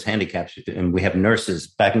daughter's handicaps, and we have nurses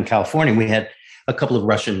back in California. We had a couple of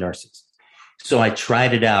Russian nurses. So I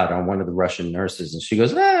tried it out on one of the Russian nurses, and she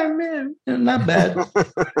goes, man, not bad.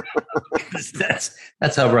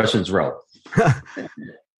 that's how Russians roll.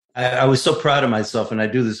 I was so proud of myself, and I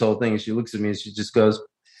do this whole thing, and she looks at me and she just goes,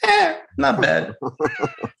 not bad.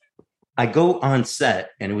 I go on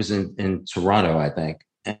set, and it was in Toronto, I think.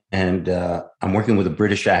 And I'm working with a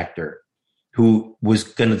British actor who was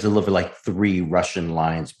going to deliver like 3 Russian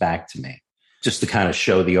lines back to me, just to kind of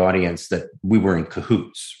show the audience that we were in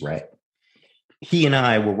cahoots, right? He and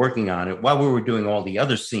I were working on it while we were doing all the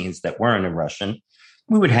other scenes that weren't in Russian.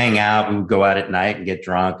 We would hang out, we would go out at night and get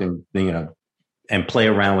drunk and, and play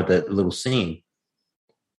around with the little scene.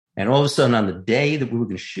 And all of a sudden, on the day that we were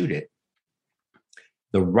going to shoot it,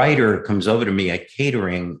 the writer comes over to me at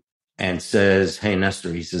catering and says, "Hey,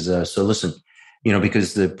 Nestor," he says, "So listen,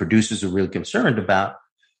 because the producers are really concerned about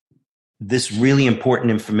this really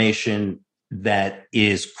important information that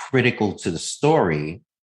is critical to the story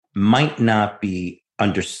might not be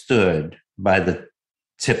understood by the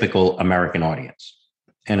typical American audience."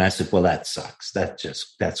 And I said, "Well, that sucks.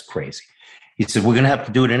 That's crazy." He said, "We're going to have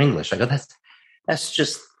to do it in English." I go, that's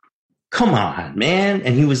just, come on, man.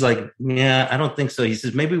 And he was like, "Yeah, I don't think so." He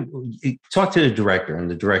says, "Maybe talk to the director." And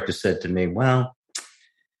the director said to me, "Well,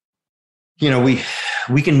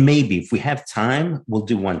 we can maybe, if we have time, we'll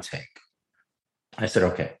do 1 take." I said,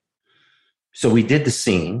 "Okay." So we did the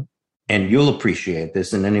scene, and you'll appreciate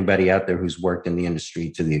this. And anybody out there who's worked in the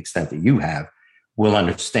industry to the extent that you have will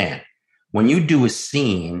understand. When you do a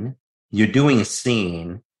scene, you're doing a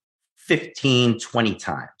scene 15, 20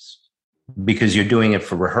 times, because you're doing it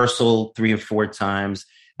for rehearsal 3 or 4 times.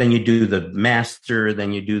 Then you do the master,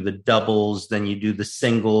 then you do the doubles, then you do the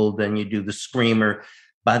single, then you do the screamer.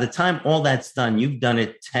 By the time all that's done, you've done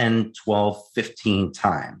it 10, 12, 15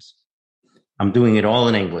 times. I'm doing it all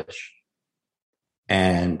in English.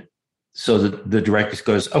 And so the director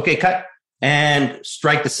goes, "Okay, cut, and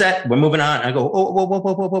strike the set. We're moving on." I go, "Oh, whoa, whoa,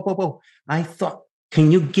 whoa, whoa, whoa, whoa, whoa. I thought,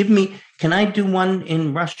 can I do one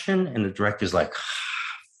in Russian?" And the director's like,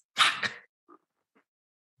 "Fuck.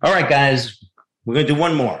 All right, guys, we're going to do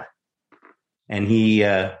one more." And he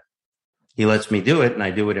lets me do it, and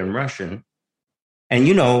I do it in Russian. And,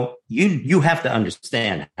 you have to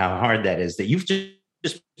understand how hard that is, that you've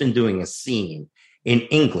just been doing a scene in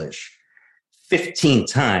English 15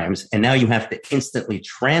 times, and now you have to instantly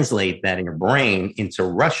translate that in your brain into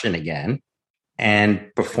Russian again and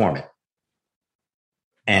perform it.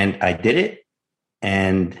 And I did it,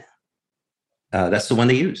 and that's the one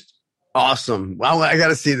they used. Awesome. Well, I got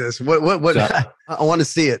to see this. What? So, I want to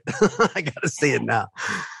see it. I got to see it now.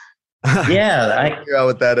 Yeah. I figure out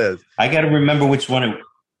what that is. I got to remember which one,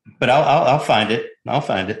 but I'll find it. I'll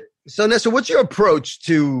find it. So, Nestor, what's your approach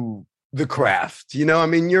to the craft? You're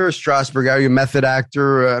a Strasberg guy, you're a method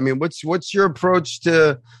actor. What's your approach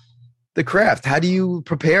to the craft? How do you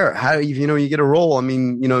prepare? How do you get a role?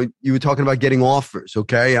 You were talking about getting offers.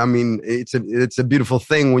 Okay. It's a beautiful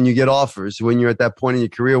thing when you get offers, when you're at that point in your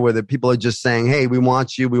career where the people are just saying, "Hey, we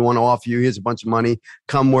want you. We want to offer you. Here's a bunch of money.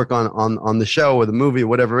 Come work on the show or the movie or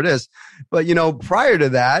whatever it is." But, prior to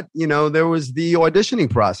that, there was the auditioning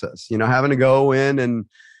process, having to go in and,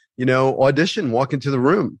 audition, walk into the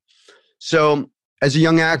room. So as a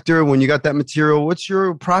young actor, when you got that material, what's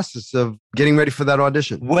your process of getting ready for that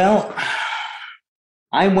audition? Well,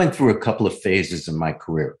 I went through a couple of phases in my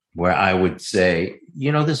career where I would say,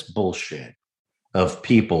 this bullshit of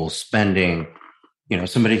people spending,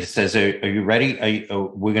 somebody says, "Are you ready?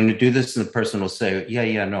 We're going to do this." And the person will say,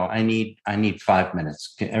 yeah, no, I need 5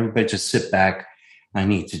 minutes. Can everybody just sit back? I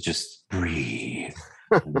need to just breathe.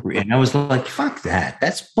 And I was like, fuck that.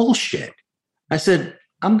 That's bullshit. I said,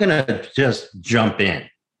 I'm going to just jump in.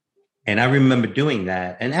 And I remember doing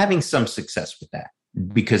that and having some success with that,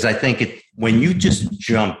 because I think when you just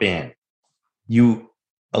jump in, you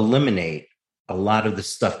eliminate a lot of the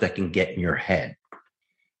stuff that can get in your head,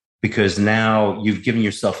 because now you've given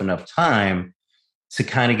yourself enough time to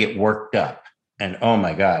kind of get worked up and, oh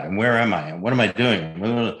my God, and where am I? And what am I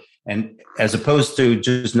doing? And as opposed to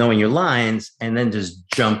just knowing your lines and then just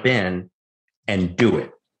jump in and do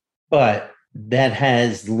it. But that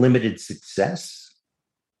has limited success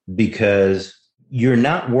because you're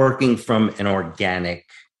not working from an organic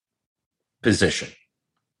position.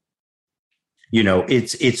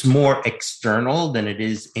 It's more external than it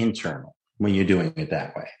is internal when you're doing it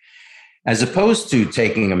that way. As opposed to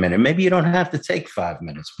taking a minute, maybe you don't have to take 5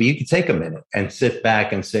 minutes, but you can take a minute and sit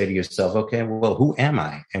back and say to yourself, okay, well, who am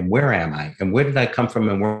I and where am I and where did I come from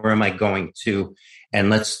and where am I going to?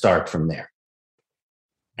 And let's start from there.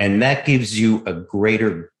 And that gives you a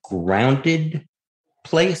greater grounded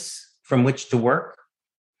place from which to work.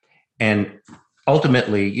 And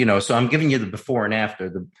ultimately, so I'm giving you the before and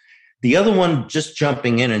after. The other one, just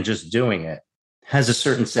jumping in and just doing it, has a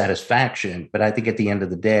certain satisfaction. But I think at the end of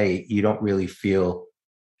the day, you don't really feel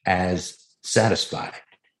as satisfied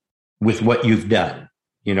with what you've done.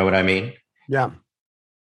 You know what I mean? Yeah.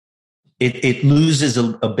 it loses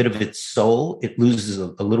a bit of its soul. It loses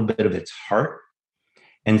a little bit of its heart.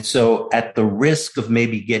 And so at the risk of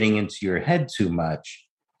maybe getting into your head too much,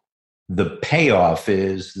 the payoff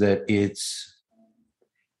is that it's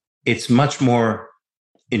much more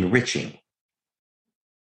enriching,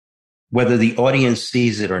 whether the audience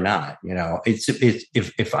sees it or not. You know, it's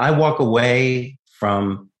if I walk away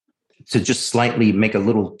from, to just slightly make a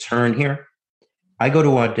little turn here, I go to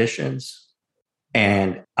auditions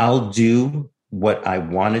and I'll do what I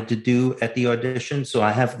wanted to do at the audition. So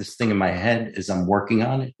I have this thing in my head as I'm working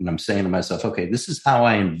on it, and I'm saying to myself, okay, this is how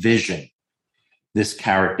I envision this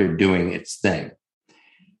character doing its thing.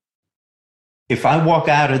 If I walk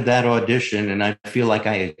out of that audition and I feel like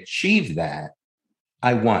I achieved that,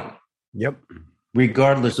 I won. Yep.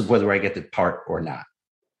 Regardless of whether I get the part or not.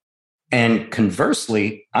 And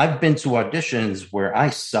conversely, I've been to auditions where I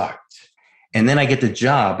sucked, and then I get the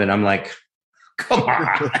job and I'm like, come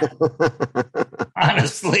on.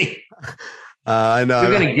 Honestly. I know.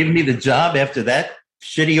 You're going to give me the job after that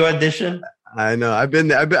shitty audition? I know. I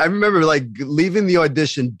remember like leaving the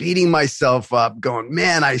audition, beating myself up, going,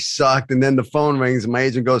 man, I sucked. And then the phone rings and my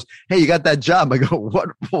agent goes, hey, you got that job. I go,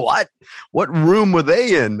 what room were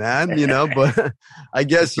they in, man? You know, but I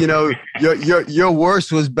guess, you know, your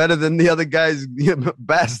worst was better than the other guy's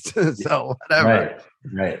best. So whatever.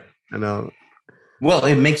 Right. I know. Well,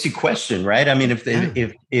 it makes you question, right? I mean,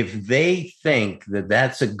 if they think that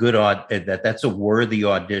that's that's a worthy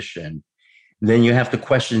audition, then you have to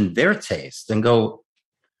question their taste and go,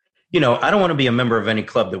 you know, I don't want to be a member of any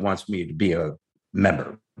club that wants me to be a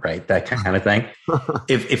member, right? That kind of thing.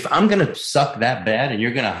 If I'm going to suck that bad and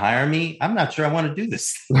you're going to hire me, I'm not sure I want to do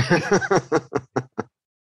this.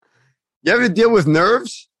 You ever deal with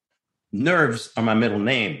nerves? Nerves are my middle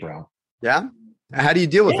name, bro. Yeah? How do you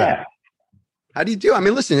deal with that? How do you do? I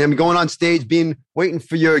mean, listen, going on stage, waiting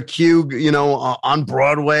for your cue, you know, on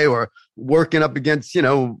Broadway, or working up against, you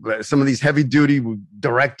know, some of these heavy duty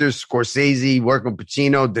directors, Scorsese, working with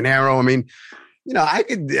Pacino, De Niro. I mean, you know,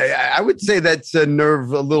 I would say that's a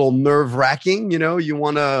little nerve wracking. You know, you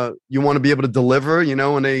want to be able to deliver, you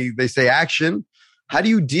know, when they say action. How do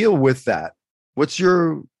you deal with that? What's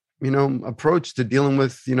your, you know, approach to dealing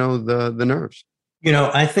with, you know, the nerves? You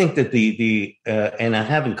know, I think that and I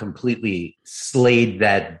haven't completely slayed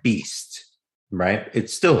that beast, right?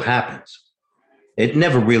 It still happens. It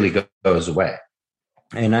never really goes away.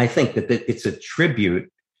 And I think that it's a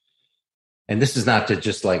tribute. And this is not to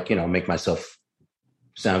just like, you know, make myself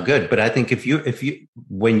sound good, but I think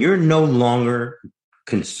when you're no longer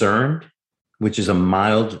concerned, which is a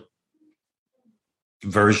mild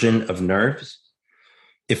version of nerves,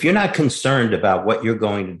 if you're not concerned about what you're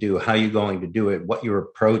going to do, how you're going to do it, what your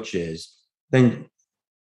approach is, then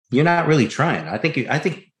you're not really trying. I think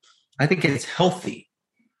it's healthy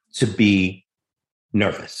to be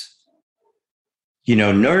nervous. You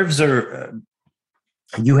know, nerves are,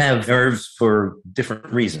 you have nerves for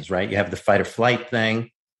different reasons, right? You have the fight or flight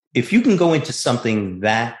thing. If you can go into something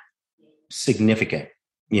that significant,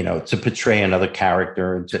 you know, to portray another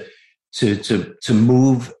character, to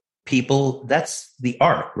move people, that's the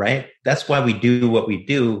art, right? That's why we do what we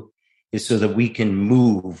do, is so that we can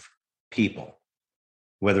move people,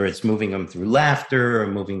 whether it's moving them through laughter or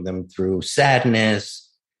moving them through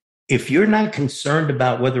sadness. If you're not concerned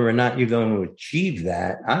about whether or not you're going to achieve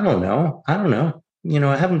that, I don't know. You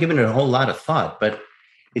know, I haven't given it a whole lot of thought, but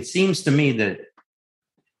it seems to me that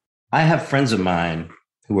I have friends of mine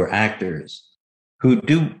who are actors who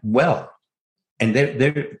do well, and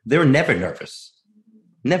they're never nervous.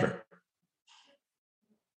 Never.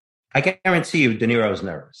 I guarantee you De Niro's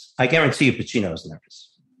nervous. I guarantee you Pacino's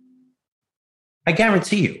nervous. I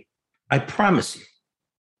guarantee you. I promise you.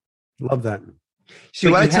 Love that. See,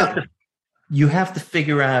 you have to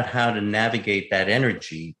figure out how to navigate that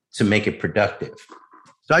energy to make it productive.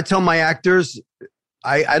 So I tell my actors,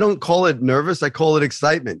 I don't call it nervous. I call it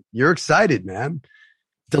excitement. You're excited, man.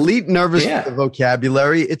 Delete nervous from the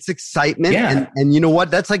vocabulary. It's excitement. Yeah. And you know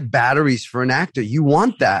what? That's like batteries for an actor. You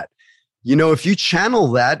want that. You know, if you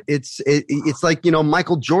channel that, it's like, you know,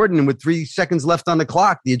 Michael Jordan with 3 seconds left on the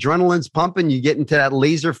clock. The adrenaline's pumping. You get into that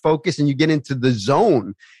laser focus and you get into the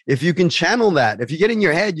zone. If you can channel that, if you get in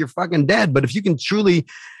your head, you're fucking dead. But if you can truly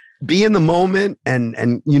be in the moment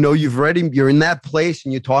and you know, you're in that place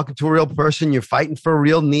and you're talking to a real person, you're fighting for a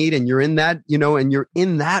real need, and you're in that, you know, and you're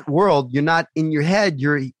in that world. You're not in your head,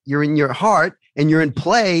 you're in your heart, and you're in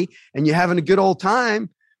play, and you're having a good old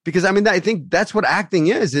time. Because I mean, I think that's what acting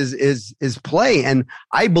is play. And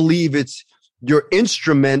I believe it's your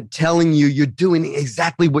instrument telling you you're doing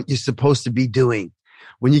exactly what you're supposed to be doing.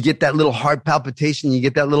 when you get that little heart palpitation, you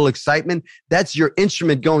get that little excitement, that's your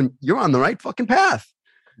instrument going, you're on the right fucking path.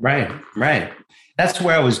 Right, right. That's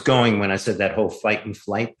where I was going when I said that whole fight and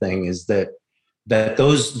flight thing, is that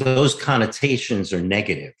those connotations are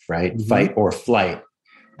negative, right? Mm-hmm. Fight or flight.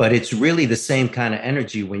 But it's really the same kind of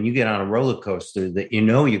energy when you get on a roller coaster that you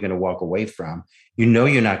know you're going to walk away from. You know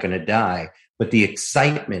you're not going to die, but the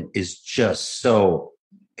excitement is just so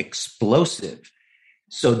explosive.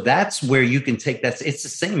 So that's where you can take that. It's the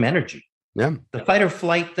same energy. Yeah. The fight or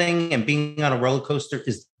flight thing and being on a roller coaster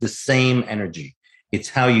is the same energy. It's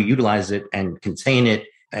how you utilize it and contain it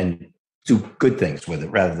and do good things with it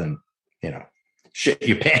rather than, shit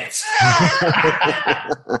your pants.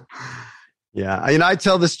 Yeah. I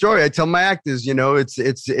tell the story. I tell my actors,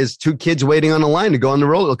 it's two kids waiting on a line to go on the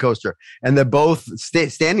roller coaster, and they're both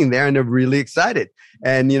standing there and they're really excited.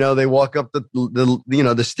 And, they walk up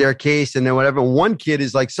the staircase and then whatever. One kid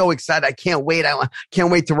is like so excited. I can't wait. I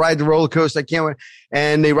can't wait to ride the roller coaster. I can't wait.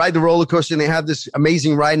 And they ride the roller coaster and they have this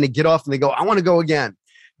amazing ride and they get off and they go, I want to go again.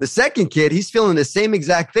 The second kid, he's feeling the same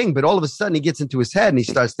exact thing, but all of a sudden he gets into his head and he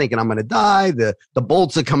starts thinking, I'm going to die. The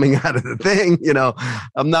bolts are coming out of the thing,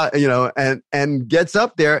 I'm not, and gets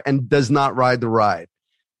up there and does not ride the ride.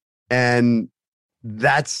 And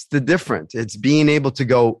that's the difference. It's being able to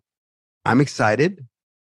go, I'm excited.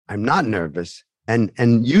 I'm not nervous, and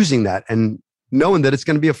using that and knowing that it's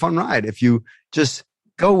going to be a fun ride if you just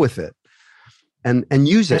go with it and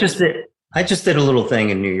use it. I just did a little thing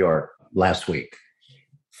in New York last week.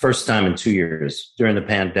 First time in 2 years during the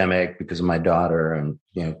pandemic because of my daughter, and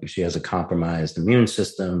she has a compromised immune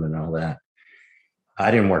system and all that. I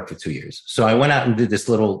didn't work for 2 years, so I went out and did this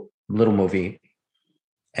little movie,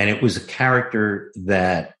 and it was a character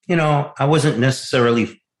that I wasn't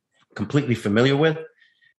necessarily completely familiar with.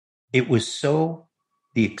 It was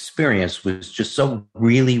the experience was just so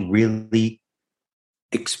really, really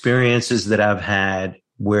experiences that I've had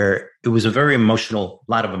where it was a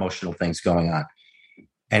lot of emotional things going on.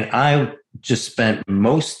 And I just spent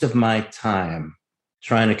most of my time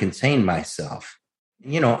trying to contain myself.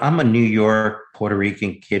 I'm a New York, Puerto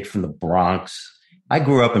Rican kid from the Bronx. I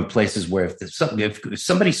grew up in places where if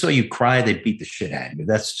somebody saw you cry, they'd beat the shit out of you.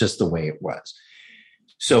 That's just the way it was.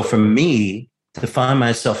 So for me to find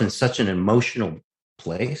myself in such an emotional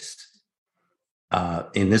place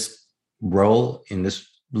in this role, in this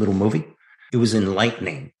little movie, it was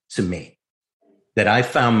enlightening to me that I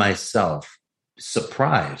found myself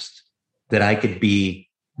surprised that I could be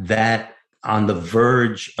that on the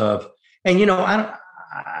verge of, and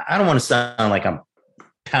I don't want to sound like I'm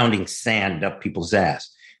pounding sand up people's ass.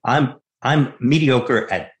 I'm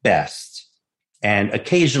mediocre at best, and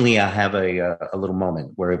occasionally I have a little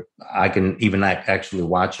moment where I can even actually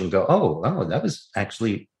watch and go, oh, that was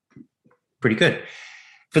actually pretty good.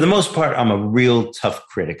 For the most part, I'm a real tough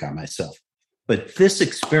critic on myself. But this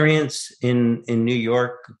experience in New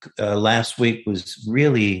York last week was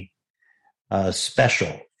really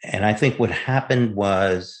special. And I think what happened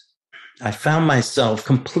was I found myself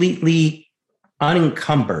completely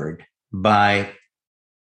unencumbered by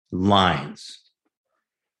lines.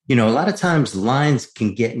 A lot of times lines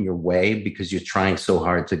can get in your way because you're trying so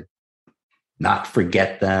hard to not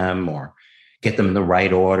forget them or get them in the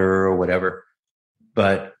right order or whatever.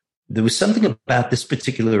 But there was something about this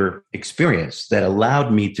particular experience that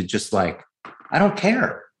allowed me to just I don't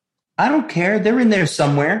care. They're in there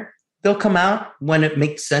somewhere. They'll come out when it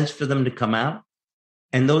makes sense for them to come out.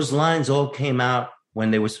 And those lines all came out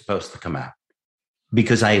when they were supposed to come out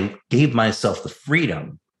because I gave myself the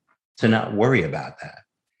freedom to not worry about that.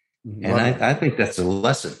 And I think that's a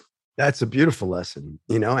lesson. That's a beautiful lesson,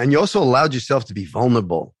 and you also allowed yourself to be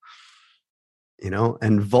vulnerable.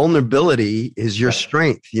 And vulnerability is your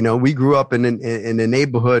strength. We grew up in a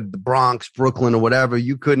neighborhood, the Bronx, Brooklyn, or whatever.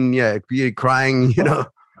 You couldn't, be crying,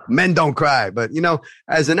 men don't cry. But,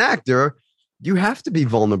 as an actor, you have to be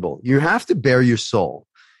vulnerable. You have to bare your soul.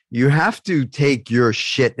 You have to take your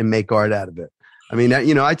shit and make art out of it. I mean,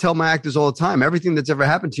 I tell my actors all the time, everything that's ever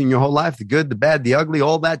happened to you in your whole life, the good, the bad, the ugly,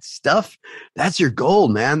 all that stuff, that's your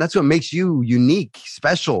gold, man. That's what makes you unique,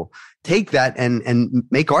 special. Take that and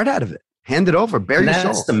make art out of it. Hand it over, bare your soul.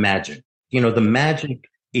 That's the magic. The magic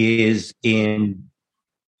is in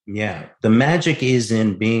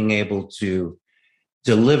being able to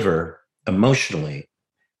deliver emotionally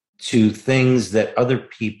to things that other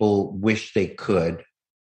people wish they could,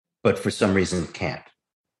 but for some reason can't.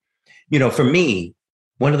 For me,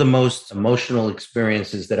 one of the most emotional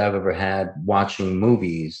experiences that I've ever had watching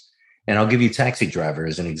movies, and I'll give you Taxi Driver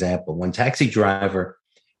as an example. When De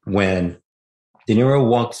Niro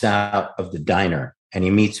walks out of the diner and he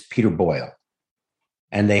meets Peter Boyle,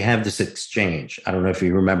 and they have this exchange. I don't know if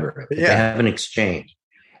you remember it. But Yeah. They have an exchange.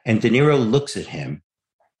 And De Niro looks at him,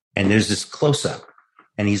 and there's this close-up,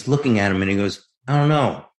 and he's looking at him, and he goes, I don't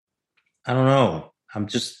know. I'm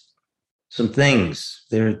just some things.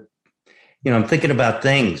 I'm thinking about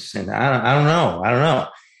things, and I don't know.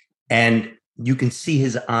 And you can see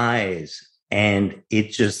his eyes, and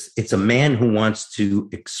it's a man who wants to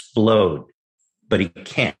explode, but he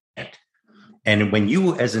can't. And when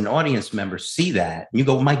you, as an audience member, see that, you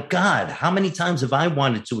go, my God, how many times have I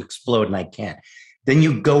wanted to explode and I can't? Then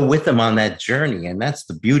you go with him on that journey. And that's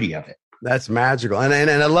the beauty of it. That's magical. And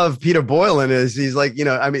I love Peter Boyle in this. He's like, De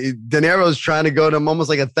Niro's trying to go to him almost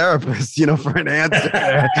like a therapist, for an answer.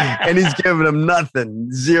 And he's giving him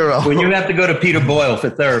nothing, zero. When you have to go to Peter Boyle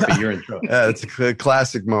for therapy, you're in trouble. Yeah, it's a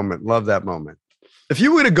classic moment. Love that moment. If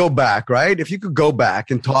you were to go back, right? If you could go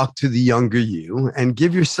back and talk to the younger you and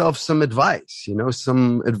give yourself some advice,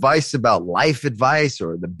 some advice about life advice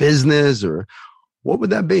or the business, or what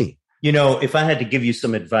would that be? If I had to give you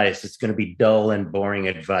some advice, it's going to be dull and boring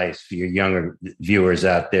advice for your younger viewers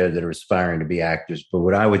out there that are aspiring to be actors. But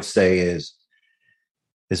what I would say is,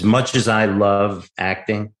 as much as I love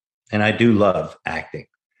acting, and I do love acting,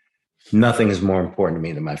 nothing is more important to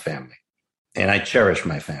me than my family. And I cherish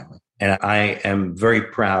my family. And I am very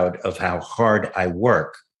proud of how hard I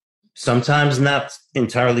work. Sometimes not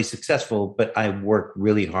entirely successful, but I work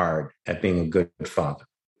really hard at being a good father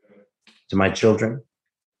to my children.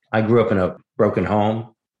 I grew up in a broken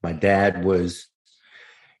home. My dad was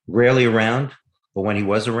rarely around, but when he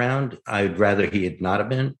was around, I'd rather he had not have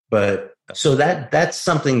been. But so that's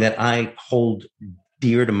something that I hold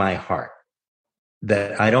dear to my heart,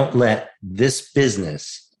 that I don't let this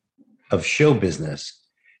business of show business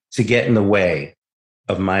to get in the way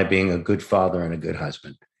of my being a good father and a good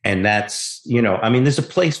husband. And that's, there's a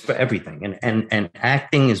place for everything. And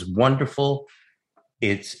acting is wonderful.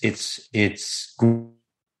 It's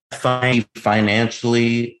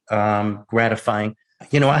financially gratifying.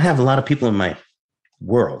 I have a lot of people in my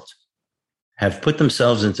world have put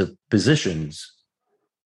themselves into positions,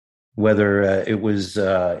 whether it was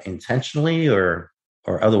intentionally or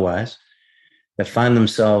otherwise, that find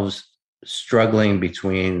themselves struggling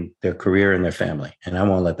between their career and their family. And I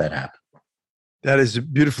won't let that happen. That is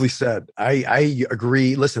beautifully said. I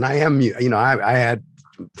agree. Listen, I am, I had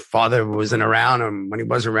father wasn't around, and when he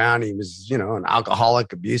was around, he was, an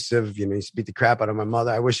alcoholic, abusive, he used to beat the crap out of my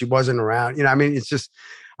mother. I wish he wasn't around. It's just,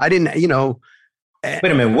 I didn't, Wait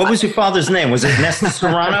a minute. What was your father's name? Was it Nestor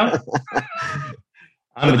Serrano?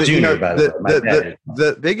 I'm a junior, by the way.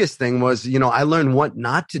 The biggest thing was, I learned what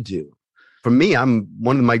not to do. For me, I'm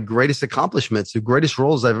one of my greatest accomplishments, the greatest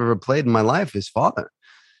roles I've ever played in my life is father.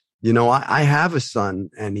 I have a son,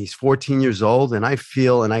 and he's 14 years old, and I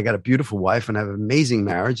got a beautiful wife, and I have an amazing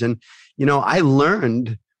marriage. And, I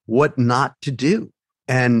learned what not to do.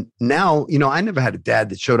 And now, I never had a dad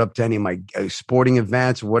that showed up to any of my sporting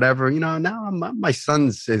events or whatever. Now my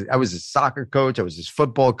son's, I was his soccer coach. I was his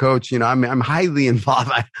football coach. I'm highly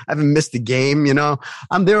involved. I haven't missed a game.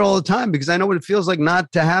 I'm there all the time because I know what it feels like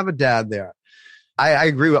not to have a dad there. I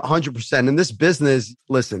agree with 100%. In this business,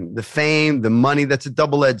 listen, the fame, the money, that's a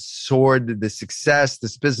double-edged sword. The success,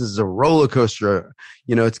 this business is a roller coaster.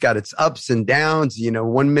 It's got its ups and downs.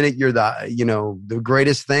 1 minute you're the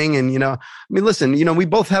greatest thing. And, listen, we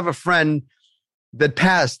both have a friend that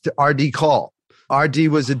passed, R.D. Call. R.D.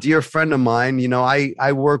 was a dear friend of mine.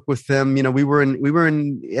 I work with him. We were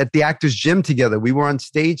at the Actors Gym together. We were on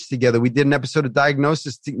stage together. We did an episode of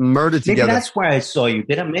Diagnosis Murder together. Maybe that's where I saw you.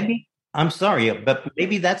 Did I? Maybe. I'm sorry, but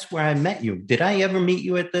maybe that's where I met you. Did I ever meet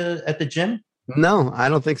you at the gym? No, I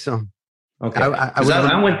don't think so. Okay,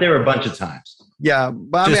 I went there a bunch of times. Yeah,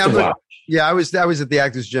 but I was at the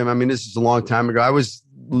Actors Gym. This is a long time ago. I was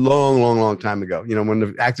long time ago. When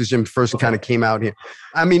the Actors Gym first kind of came out here.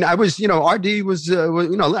 I was, RD was, I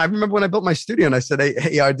remember when I built my studio, and I said,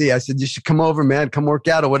 hey, RD, I said, you should come over, man, come work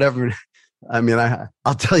out or whatever.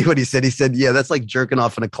 I'll tell you what he said. He said, yeah, that's like jerking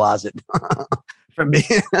off in a closet. For me.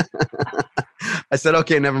 I said,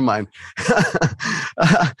 okay, never mind.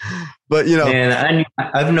 But, And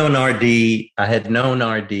I've known RD. I had known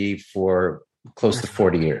RD for close to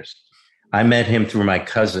 40 years. I met him through my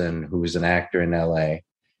cousin, who was an actor in LA.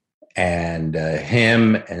 And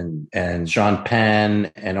him and Sean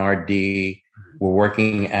Penn and RD were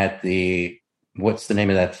working at what's the name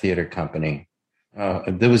of that theater company?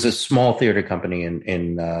 There was a small theater company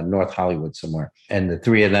in North Hollywood somewhere, and the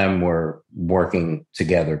three of them were working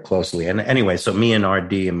together closely. And anyway, so me and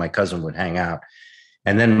RD and my cousin would hang out,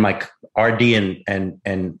 and then my RD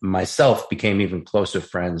and myself became even closer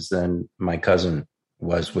friends than my cousin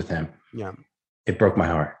was with him. Yeah. it broke my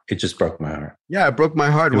heart. It just broke my heart. Yeah, it broke my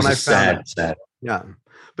heart when I found it. Sad. Yeah.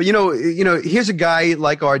 But, here's a guy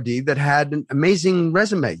like RD that had an amazing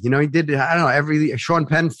resume. He did, I don't know, every Sean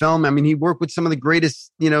Penn film. I mean, he worked with some of the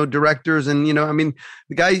greatest, directors. And, the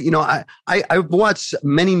guy, I've watched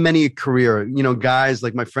many career, guys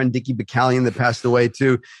like my friend Dickie Bacallion that passed away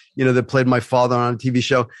too, that played my father on a TV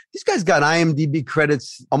show. These guys got IMDb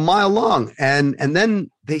credits a mile long and then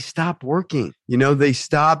they stopped working, they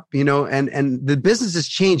stopped, and the business has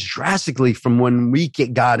changed drastically from when we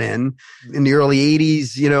got in the early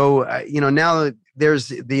 80s, now there's,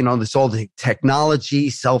 this old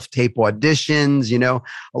technology, self-tape auditions,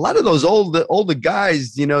 a lot of those older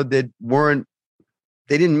guys, that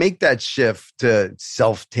they didn't make that shift to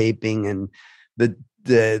self-taping and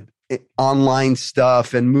the online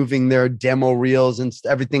stuff and moving their demo reels and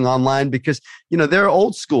everything online because, they're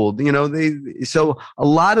old school, so a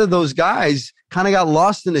lot of those guys kind of got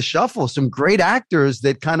lost in the shuffle. Some great actors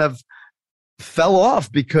that kind of fell off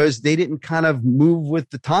because they didn't kind of move with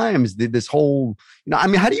the times. This whole,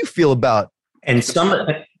 how do you feel about? And some of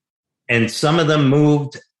them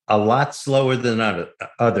moved a lot slower than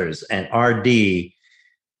others. And RD,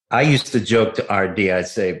 I used to joke to RD, I'd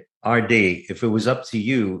say, RD, if it was up to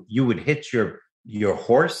you, you would hitch your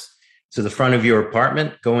horse to the front of your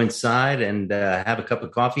apartment, go inside and have a cup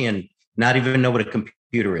of coffee and not even know what a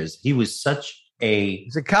computer is. He was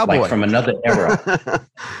he's a cowboy, like from another era.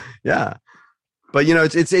 Yeah. But,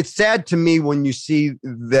 it's sad to me when you see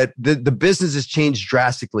that the business has changed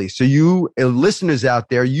drastically. So you listeners out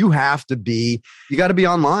there, you got to be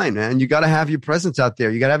online, man. You got to have your presence out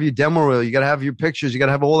there. You got to have your demo reel. You got to have your pictures. You got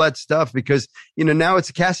to have all that stuff because, now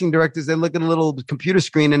it's casting directors. They look at a little computer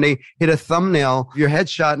screen and they hit a thumbnail, your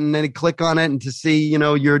headshot, and then they click on it and to see,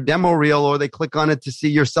 your demo reel, or they click on it to see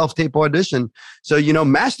your self-tape audition. So,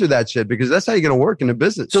 master that shit because that's how you're going to work in a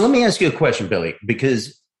business. So let me ask you a question, Billy,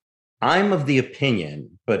 because I'm of the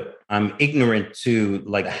opinion, but I'm ignorant to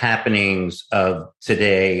like happenings of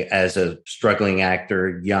today as a struggling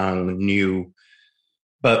actor, young, new.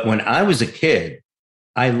 But when I was a kid,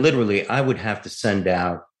 I would have to send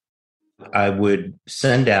out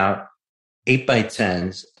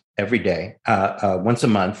 8x10s every day, once a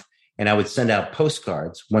month. And I would send out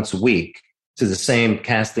postcards once a week to the same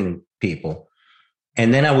casting people.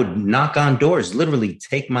 And then I would knock on doors, literally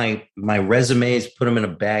take my resumes, put them in a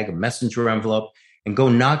bag, a messenger envelope, and go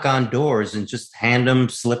knock on doors and just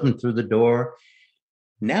slip them through the door.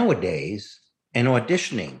 Nowadays, and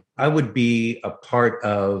auditioning, I would be a part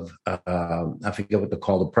of, I forget what they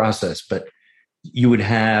call the process, but you would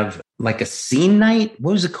have like a scene night.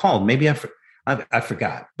 What was it called? Maybe I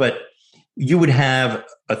forgot. But you would have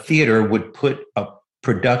a theater would put a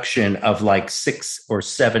production of like 6 or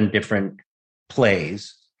 7 different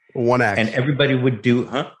plays, one act, and everybody would do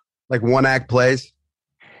like one act plays.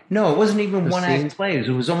 No, it wasn't even one act plays.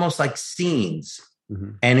 It was almost like scenes.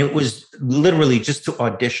 Mm-hmm. And it was literally just to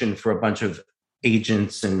audition for a bunch of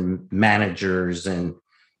agents and managers and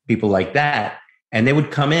people like that. And they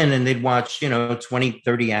would come in and they'd watch 20,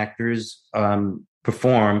 30 actors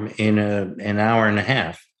perform in an hour and a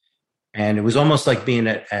half, and it was almost like being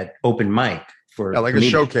at open mic for like a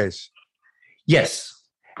showcase. Yes.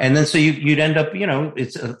 And then so you'd end up,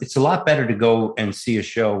 it's a lot better to go and see a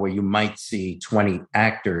show where you might see 20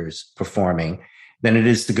 actors performing than it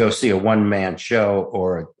is to go see a one-man show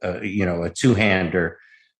or, a two-hander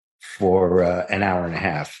for an hour and a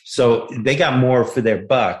half. So they got more for their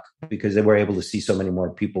buck because they were able to see so many more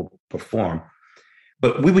people perform.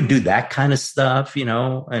 But we would do that kind of stuff,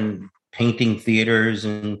 and painting theaters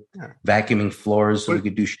and vacuuming floors so we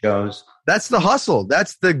could do shows. That's the hustle.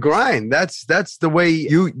 That's the grind. That's the way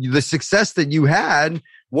the success that you had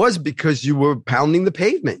was because you were pounding the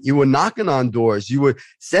pavement. You were knocking on doors. You were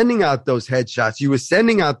sending out those headshots. You were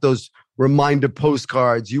sending out those reminder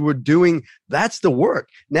postcards. You were doing, that's the work.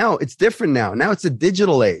 Now it's different now. Now it's a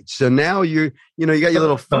digital age. So now you got your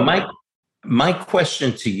little phone. But my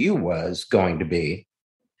question to you was going to be,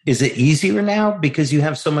 is it easier now because you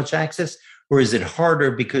have so much access, or is it harder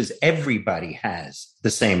because everybody has the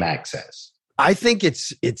same access? I think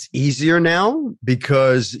it's easier now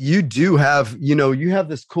because you do have, you have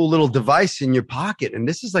this cool little device in your pocket, and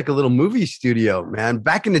this is like a little movie studio, man.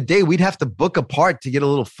 Back in the day, we'd have to book a part to get a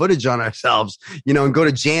little footage on ourselves, and go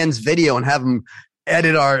to Jan's Video and have them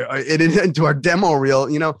edit it into our demo reel.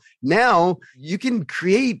 Now you can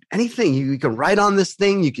create anything. You can write on this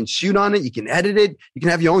thing. You can shoot on it. You can edit it. You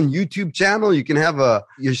can have your own YouTube channel. You can have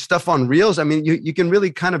your stuff on reels. I mean, you can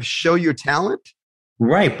really kind of show your talent.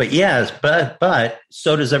 Right. But yes, but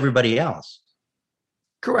so does everybody else.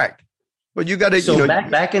 Correct. But you got to, so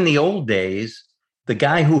back in the old days, the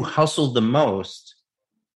guy who hustled the most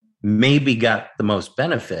maybe got the most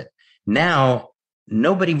benefit. Now,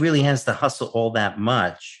 nobody really has to hustle all that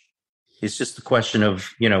much. It's just a question of,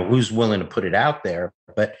 who's willing to put it out there.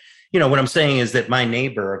 But, what I'm saying is that my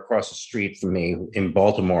neighbor across the street from me in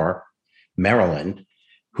Baltimore, Maryland,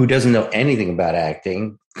 who doesn't know anything about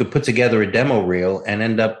acting, could put together a demo reel and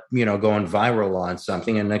end up, going viral on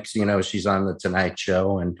something. And next, she's on the Tonight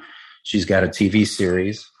Show and she's got a TV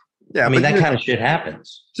series. Yeah, I mean, that kind of shit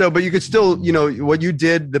happens. So, but you could still, what you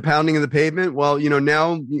did, the pounding of the pavement. Well,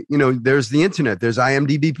 now, there's the internet, there's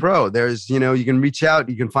IMDb Pro, there's, you can reach out,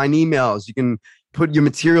 you can find emails, you can put your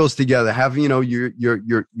materials together, have, your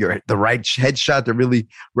the right headshot that really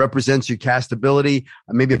represents your castability,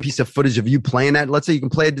 maybe a piece of footage of you playing that. Let's say you can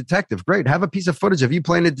play a detective. Great. Have a piece of footage of you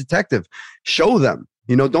playing a detective. Show them.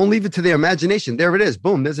 Don't leave it to their imagination. There it is.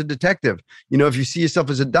 Boom, there's a detective. If you see yourself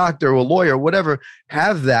as a doctor or a lawyer or whatever,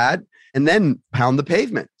 have that and then pound the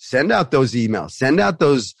pavement. Send out those emails. Send out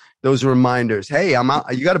those reminders. Hey, I'm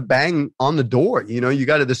out. You got to bang on the door. You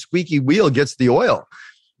got to, the squeaky wheel gets the oil.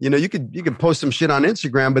 You can post some shit on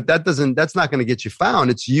Instagram, but that's not going to get you found.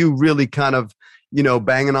 It's you really kind of,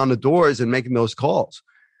 banging on the doors and making those calls.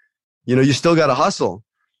 You still got to hustle.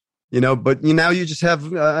 But now you just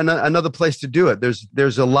have another place to do it.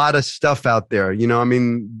 There's a lot of stuff out there.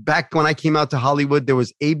 Back when I came out to Hollywood, there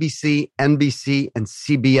was ABC, NBC, and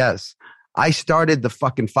CBS. I started the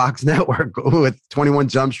fucking Fox network with 21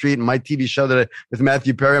 Jump Street and my TV show with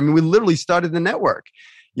Matthew Perry. We literally started the network.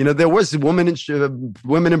 There was women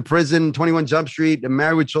in prison, 21 Jump Street, and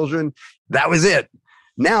Married with Children. That was it.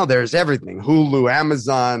 Now there's everything. Hulu,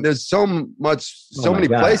 Amazon. There's so many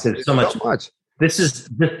places. There's so much. This is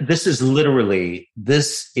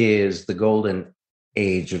the golden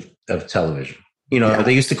age of television.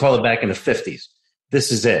 They used to call it back in the 50s.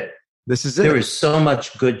 This is it. There is so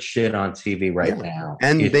much good shit on TV right now.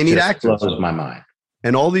 And they need actors. Blows my mind.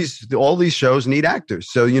 And all these shows need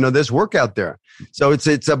actors. So, there's work out there. So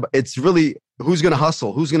it's really who's going to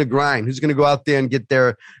hustle, who's going to grind, who's going to go out there and get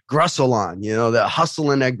their grussel on, the hustle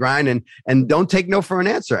and that grind and don't take no for an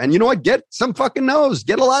answer. And you know what? Get some fucking no's,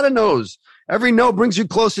 get a lot of no's. Every no brings you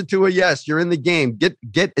closer to a yes. You're in the game.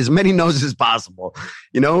 Get as many no's as possible,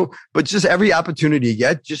 but just every opportunity you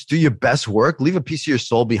get, just do your best work, leave a piece of your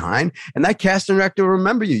soul behind. And that casting director will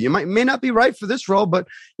remember you. You may not be right for this role, but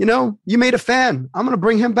you made a fan. I'm going to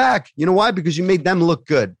bring him back. You know why? Because you made them look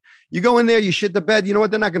good. You go in there, you shit the bed. You know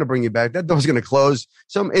what? They're not going to bring you back. That door's going to close.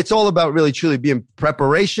 So it's all about really, truly being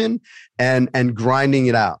preparation and grinding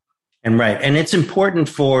it out. And right. And it's important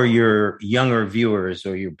for your younger viewers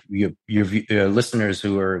or your listeners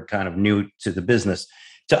who are kind of new to the business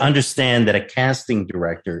to understand that a casting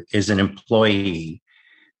director is an employee,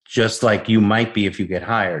 just like you might be if you get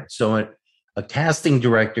hired. So a casting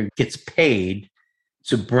director gets paid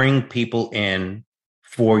to bring people in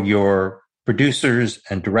for your producers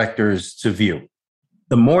and directors to view.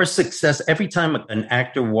 The more success, every time an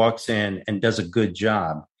actor walks in and does a good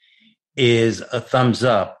job, is a thumbs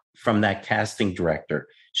up from that casting director.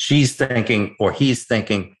 She's thinking, or he's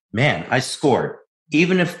thinking, man, I scored.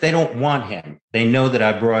 Even if they don't want him, they know that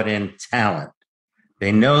I brought in talent.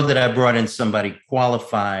 They know that I brought in somebody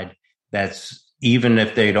qualified that's, even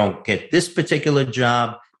if they don't get this particular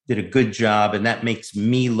job, did a good job. And that makes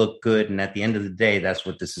me look good. And at the end of the day, that's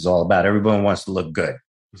what this is all about. Everyone wants to look good.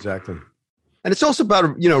 Exactly. And it's also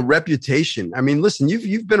about, reputation. Listen,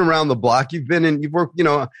 you've been around the block. You've worked,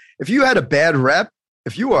 if you had a bad rep,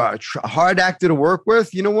 if you are a hard actor to work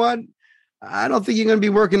with, you know what? I don't think you're going to be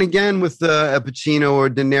working again with a Pacino or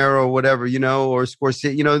De Niro or whatever, or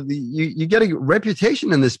Scorsese. You get a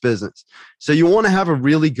reputation in this business. So you want to have a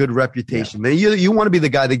really good reputation. Yeah. You want to be the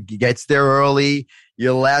guy that gets there early.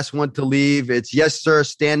 You're the last one to leave. It's yes, sir,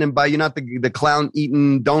 standing by. You're not the clown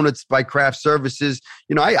eating donuts by craft services.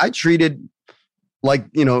 I treated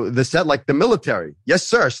the set like the military. Yes,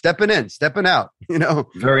 sir. Stepping in, stepping out,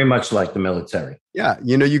 Very much like the military. Yeah.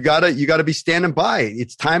 You gotta be standing by.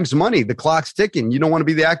 It's time's money. The clock's ticking. You don't want to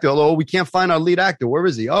be the actor. Oh, we can't find our lead actor. Where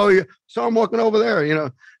is he? Oh, you saw him walking over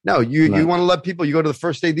there. No, you want to let people, you go to the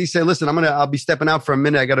first AD, say, listen, I'll be stepping out for a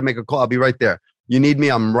minute. I got to make a call. I'll be right there. You need me.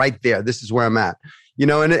 I'm right there. This is where I'm at,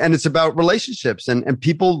 and it's about relationships and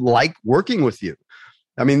people like working with you.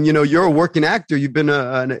 You're a working actor. You've been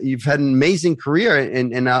you've had an amazing career,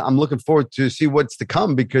 and I'm looking forward to see what's to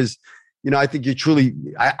come because, I think you're truly,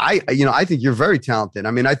 I think you're very talented.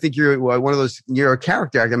 I think you're one of those. You're a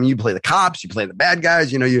character actor. You play the cops, you play the bad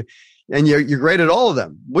guys. You're great at all of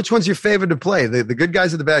them. Which one's your favorite to play? The good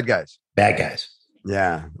guys or the bad guys? Bad guys.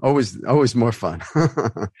 Yeah, always more fun.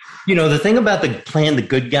 The thing about playing the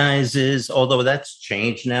good guys is, although that's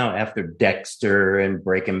changed now after Dexter and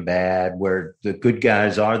Breaking Bad, where the good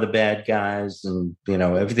guys are the bad guys, and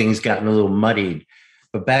everything's gotten a little muddied.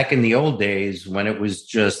 But back in the old days, when it was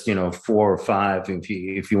just 4 or 5,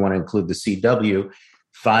 if you want to include the CW,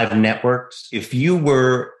 5 networks, if you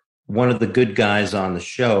were one of the good guys on the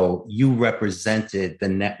show, you represented the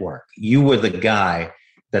network. You were the guy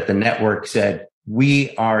that the network said,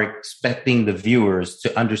 we are expecting the viewers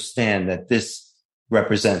to understand that this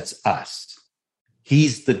represents us.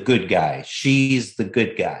 He's the good guy. She's the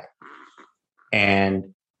good guy.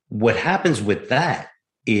 And what happens with that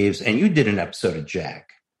is, and you did an episode of Jag.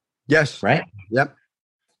 Yes. Right? Yep.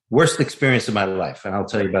 Worst experience of my life. And I'll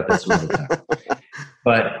tell you about that some other time.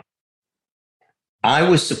 But I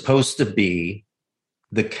was supposed to be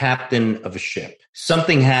the captain of a ship.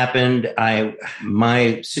 Something happened.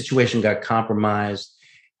 My situation got compromised.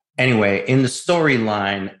 Anyway, in the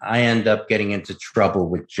storyline, I end up getting into trouble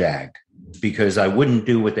with JAG because I wouldn't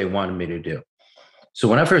do what they wanted me to do. So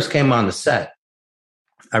when I first came on the set,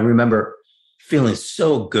 I remember feeling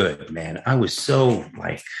so good, man. I was so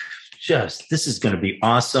this is going to be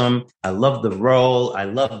awesome. I love the role. I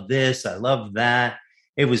love this. I love that.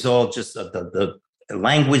 It was all just the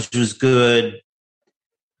language was good.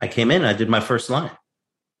 I came in, I did my first line,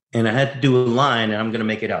 and I had to do a line, and I'm going to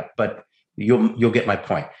make it up, but you'll get my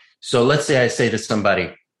point. So let's say I say to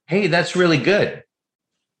somebody, hey, that's really good.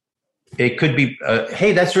 It could be,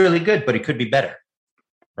 hey, that's really good, but it could be better,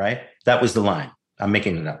 right? That was the line. I'm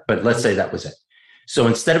making it up, but let's say that was it. So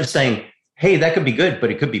instead of saying, hey, that could be good, but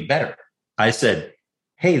it could be better, I said,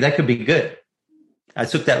 hey, that could be good. I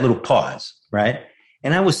took that little pause, right?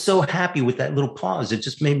 And I was so happy with that little pause. It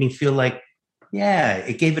just made me feel like, yeah,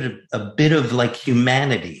 it gave it a bit of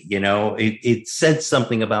humanity, it said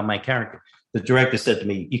something about my character. The director said to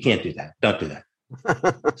me, you can't do that. Don't do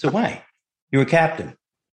that. So why? You're a captain.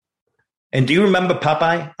 And do you remember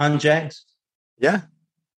Popeye on Jags? Yeah.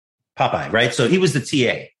 Popeye, right? So he was the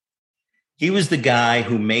TA. He was the guy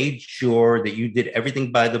who made sure that you did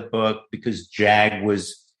everything by the book because Jag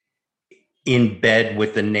was in bed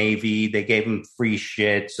with the Navy. They gave him free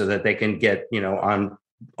shit so that they can get, on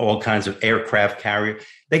all kinds of aircraft carrier.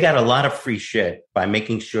 They got a lot of free shit by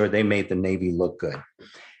making sure they made the Navy look good.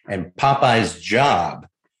 And Popeye's job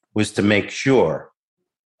was to make sure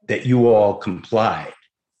that you all complied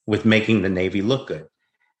with making the Navy look good.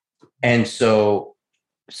 And so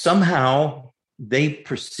somehow they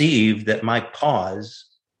perceived that my pause,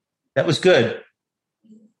 that was good,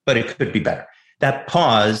 but it could be better. That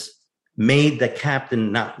pause made the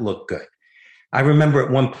captain not look good. I remember at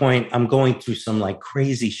one point, I'm going through some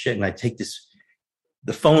crazy shit, and I take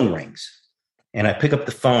the phone rings, and I pick up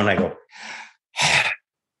the phone. I go,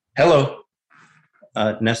 hello,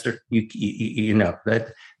 Nestor, you know,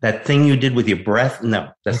 that thing you did with your breath? No,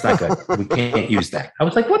 that's not good. We can't use that. I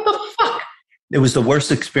was like, what the fuck? It was the worst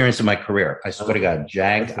experience of my career. I swear to God,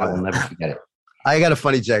 Jag, I will never forget it. I got a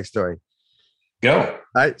funny Jag story. Go. All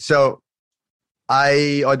right, so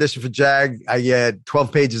I auditioned for Jag. I get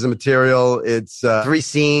 12 pages of material. It's 3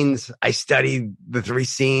 scenes. I studied the 3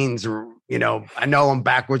 scenes. I know them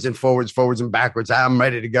backwards and forwards and backwards. I'm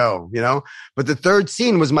ready to go, But the 3rd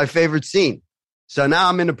scene was my favorite scene. So now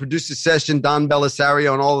I'm in a producer session. Don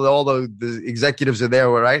Belisario and all the executives are there,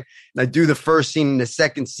 right? And I do the 1st scene and the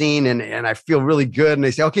 2nd scene, and I feel really good. And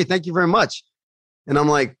they say, okay, thank you very much. And I'm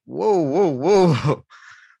like, whoa.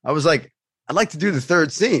 I was like, I'd like to do the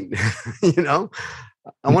 3rd scene,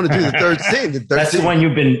 I want to do the 3rd scene. That's the one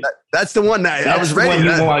you've been. That's the one that I was ready.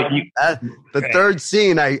 The 3rd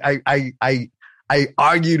scene, I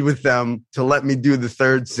argued with them to let me do the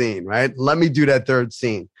 3rd scene, right? Let me do that 3rd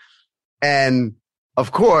scene. And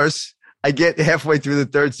of course, I get halfway through the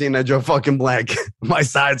 3rd scene. I draw fucking blank. My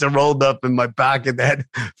sides are rolled up in my pocket. That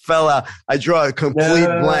fell out. I draw a complete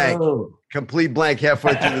blank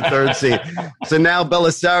halfway through the 3rd scene. So now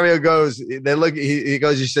Belisario goes, they look, he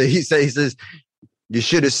goes, he says, you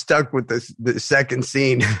should have stuck with the 2nd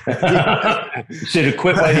scene. You should have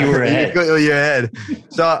quit while you were ahead.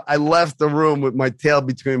 So I left the room with my tail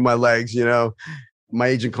between my legs, My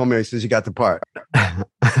agent called me and says, you got the part.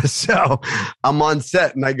 So I'm on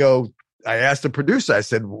set and I asked the producer, I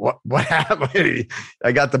said, what happened?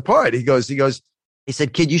 I got the part. He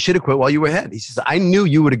said, kid, you should have quit while you were ahead. He says, I knew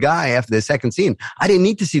you were the guy after the 2nd scene. I didn't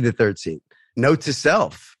need to see the 3rd scene. Note to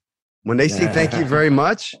self. When they say thank you very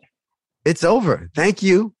much, it's over. Thank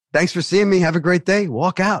you. Thanks for seeing me. Have a great day.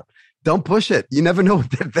 Walk out. Don't push it. You never know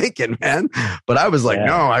what they're thinking, man. But I was like,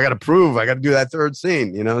 no, I got to prove. I got to do that 3rd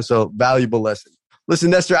scene, So valuable lesson.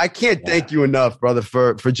 Listen, Nestor, I can't thank you enough, brother,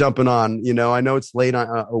 for jumping on. You know, I know it's late on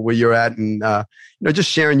where you're at, and just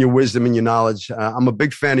sharing your wisdom and your knowledge. I'm a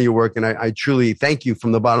big fan of your work, and I truly thank you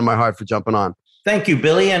from the bottom of my heart for jumping on. Thank you,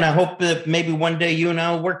 Billy, and I hope that maybe one day you and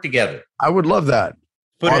I will work together. I would love that.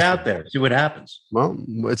 Put it out there. See what happens. Well,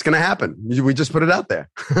 it's going to happen. We just put it out there.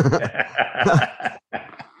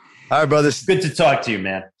 All right, brothers. Good to talk to you,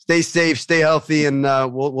 man. Stay safe, stay healthy, and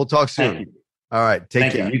we'll talk soon. Thank you. All right,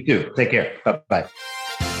 take care. You too. Take care. Bye-bye.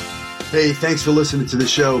 Hey, thanks for listening to the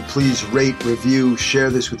show. Please rate, review, share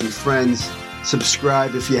this with your friends.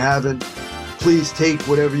 Subscribe if you haven't. Please take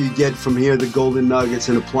whatever you get from here, the golden nuggets,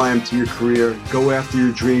 and apply them to your career. Go after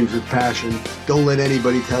your dreams with passion. Don't let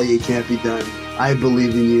anybody tell you it can't be done. I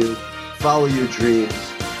believe in you. Follow your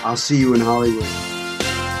dreams. I'll see you in Hollywood.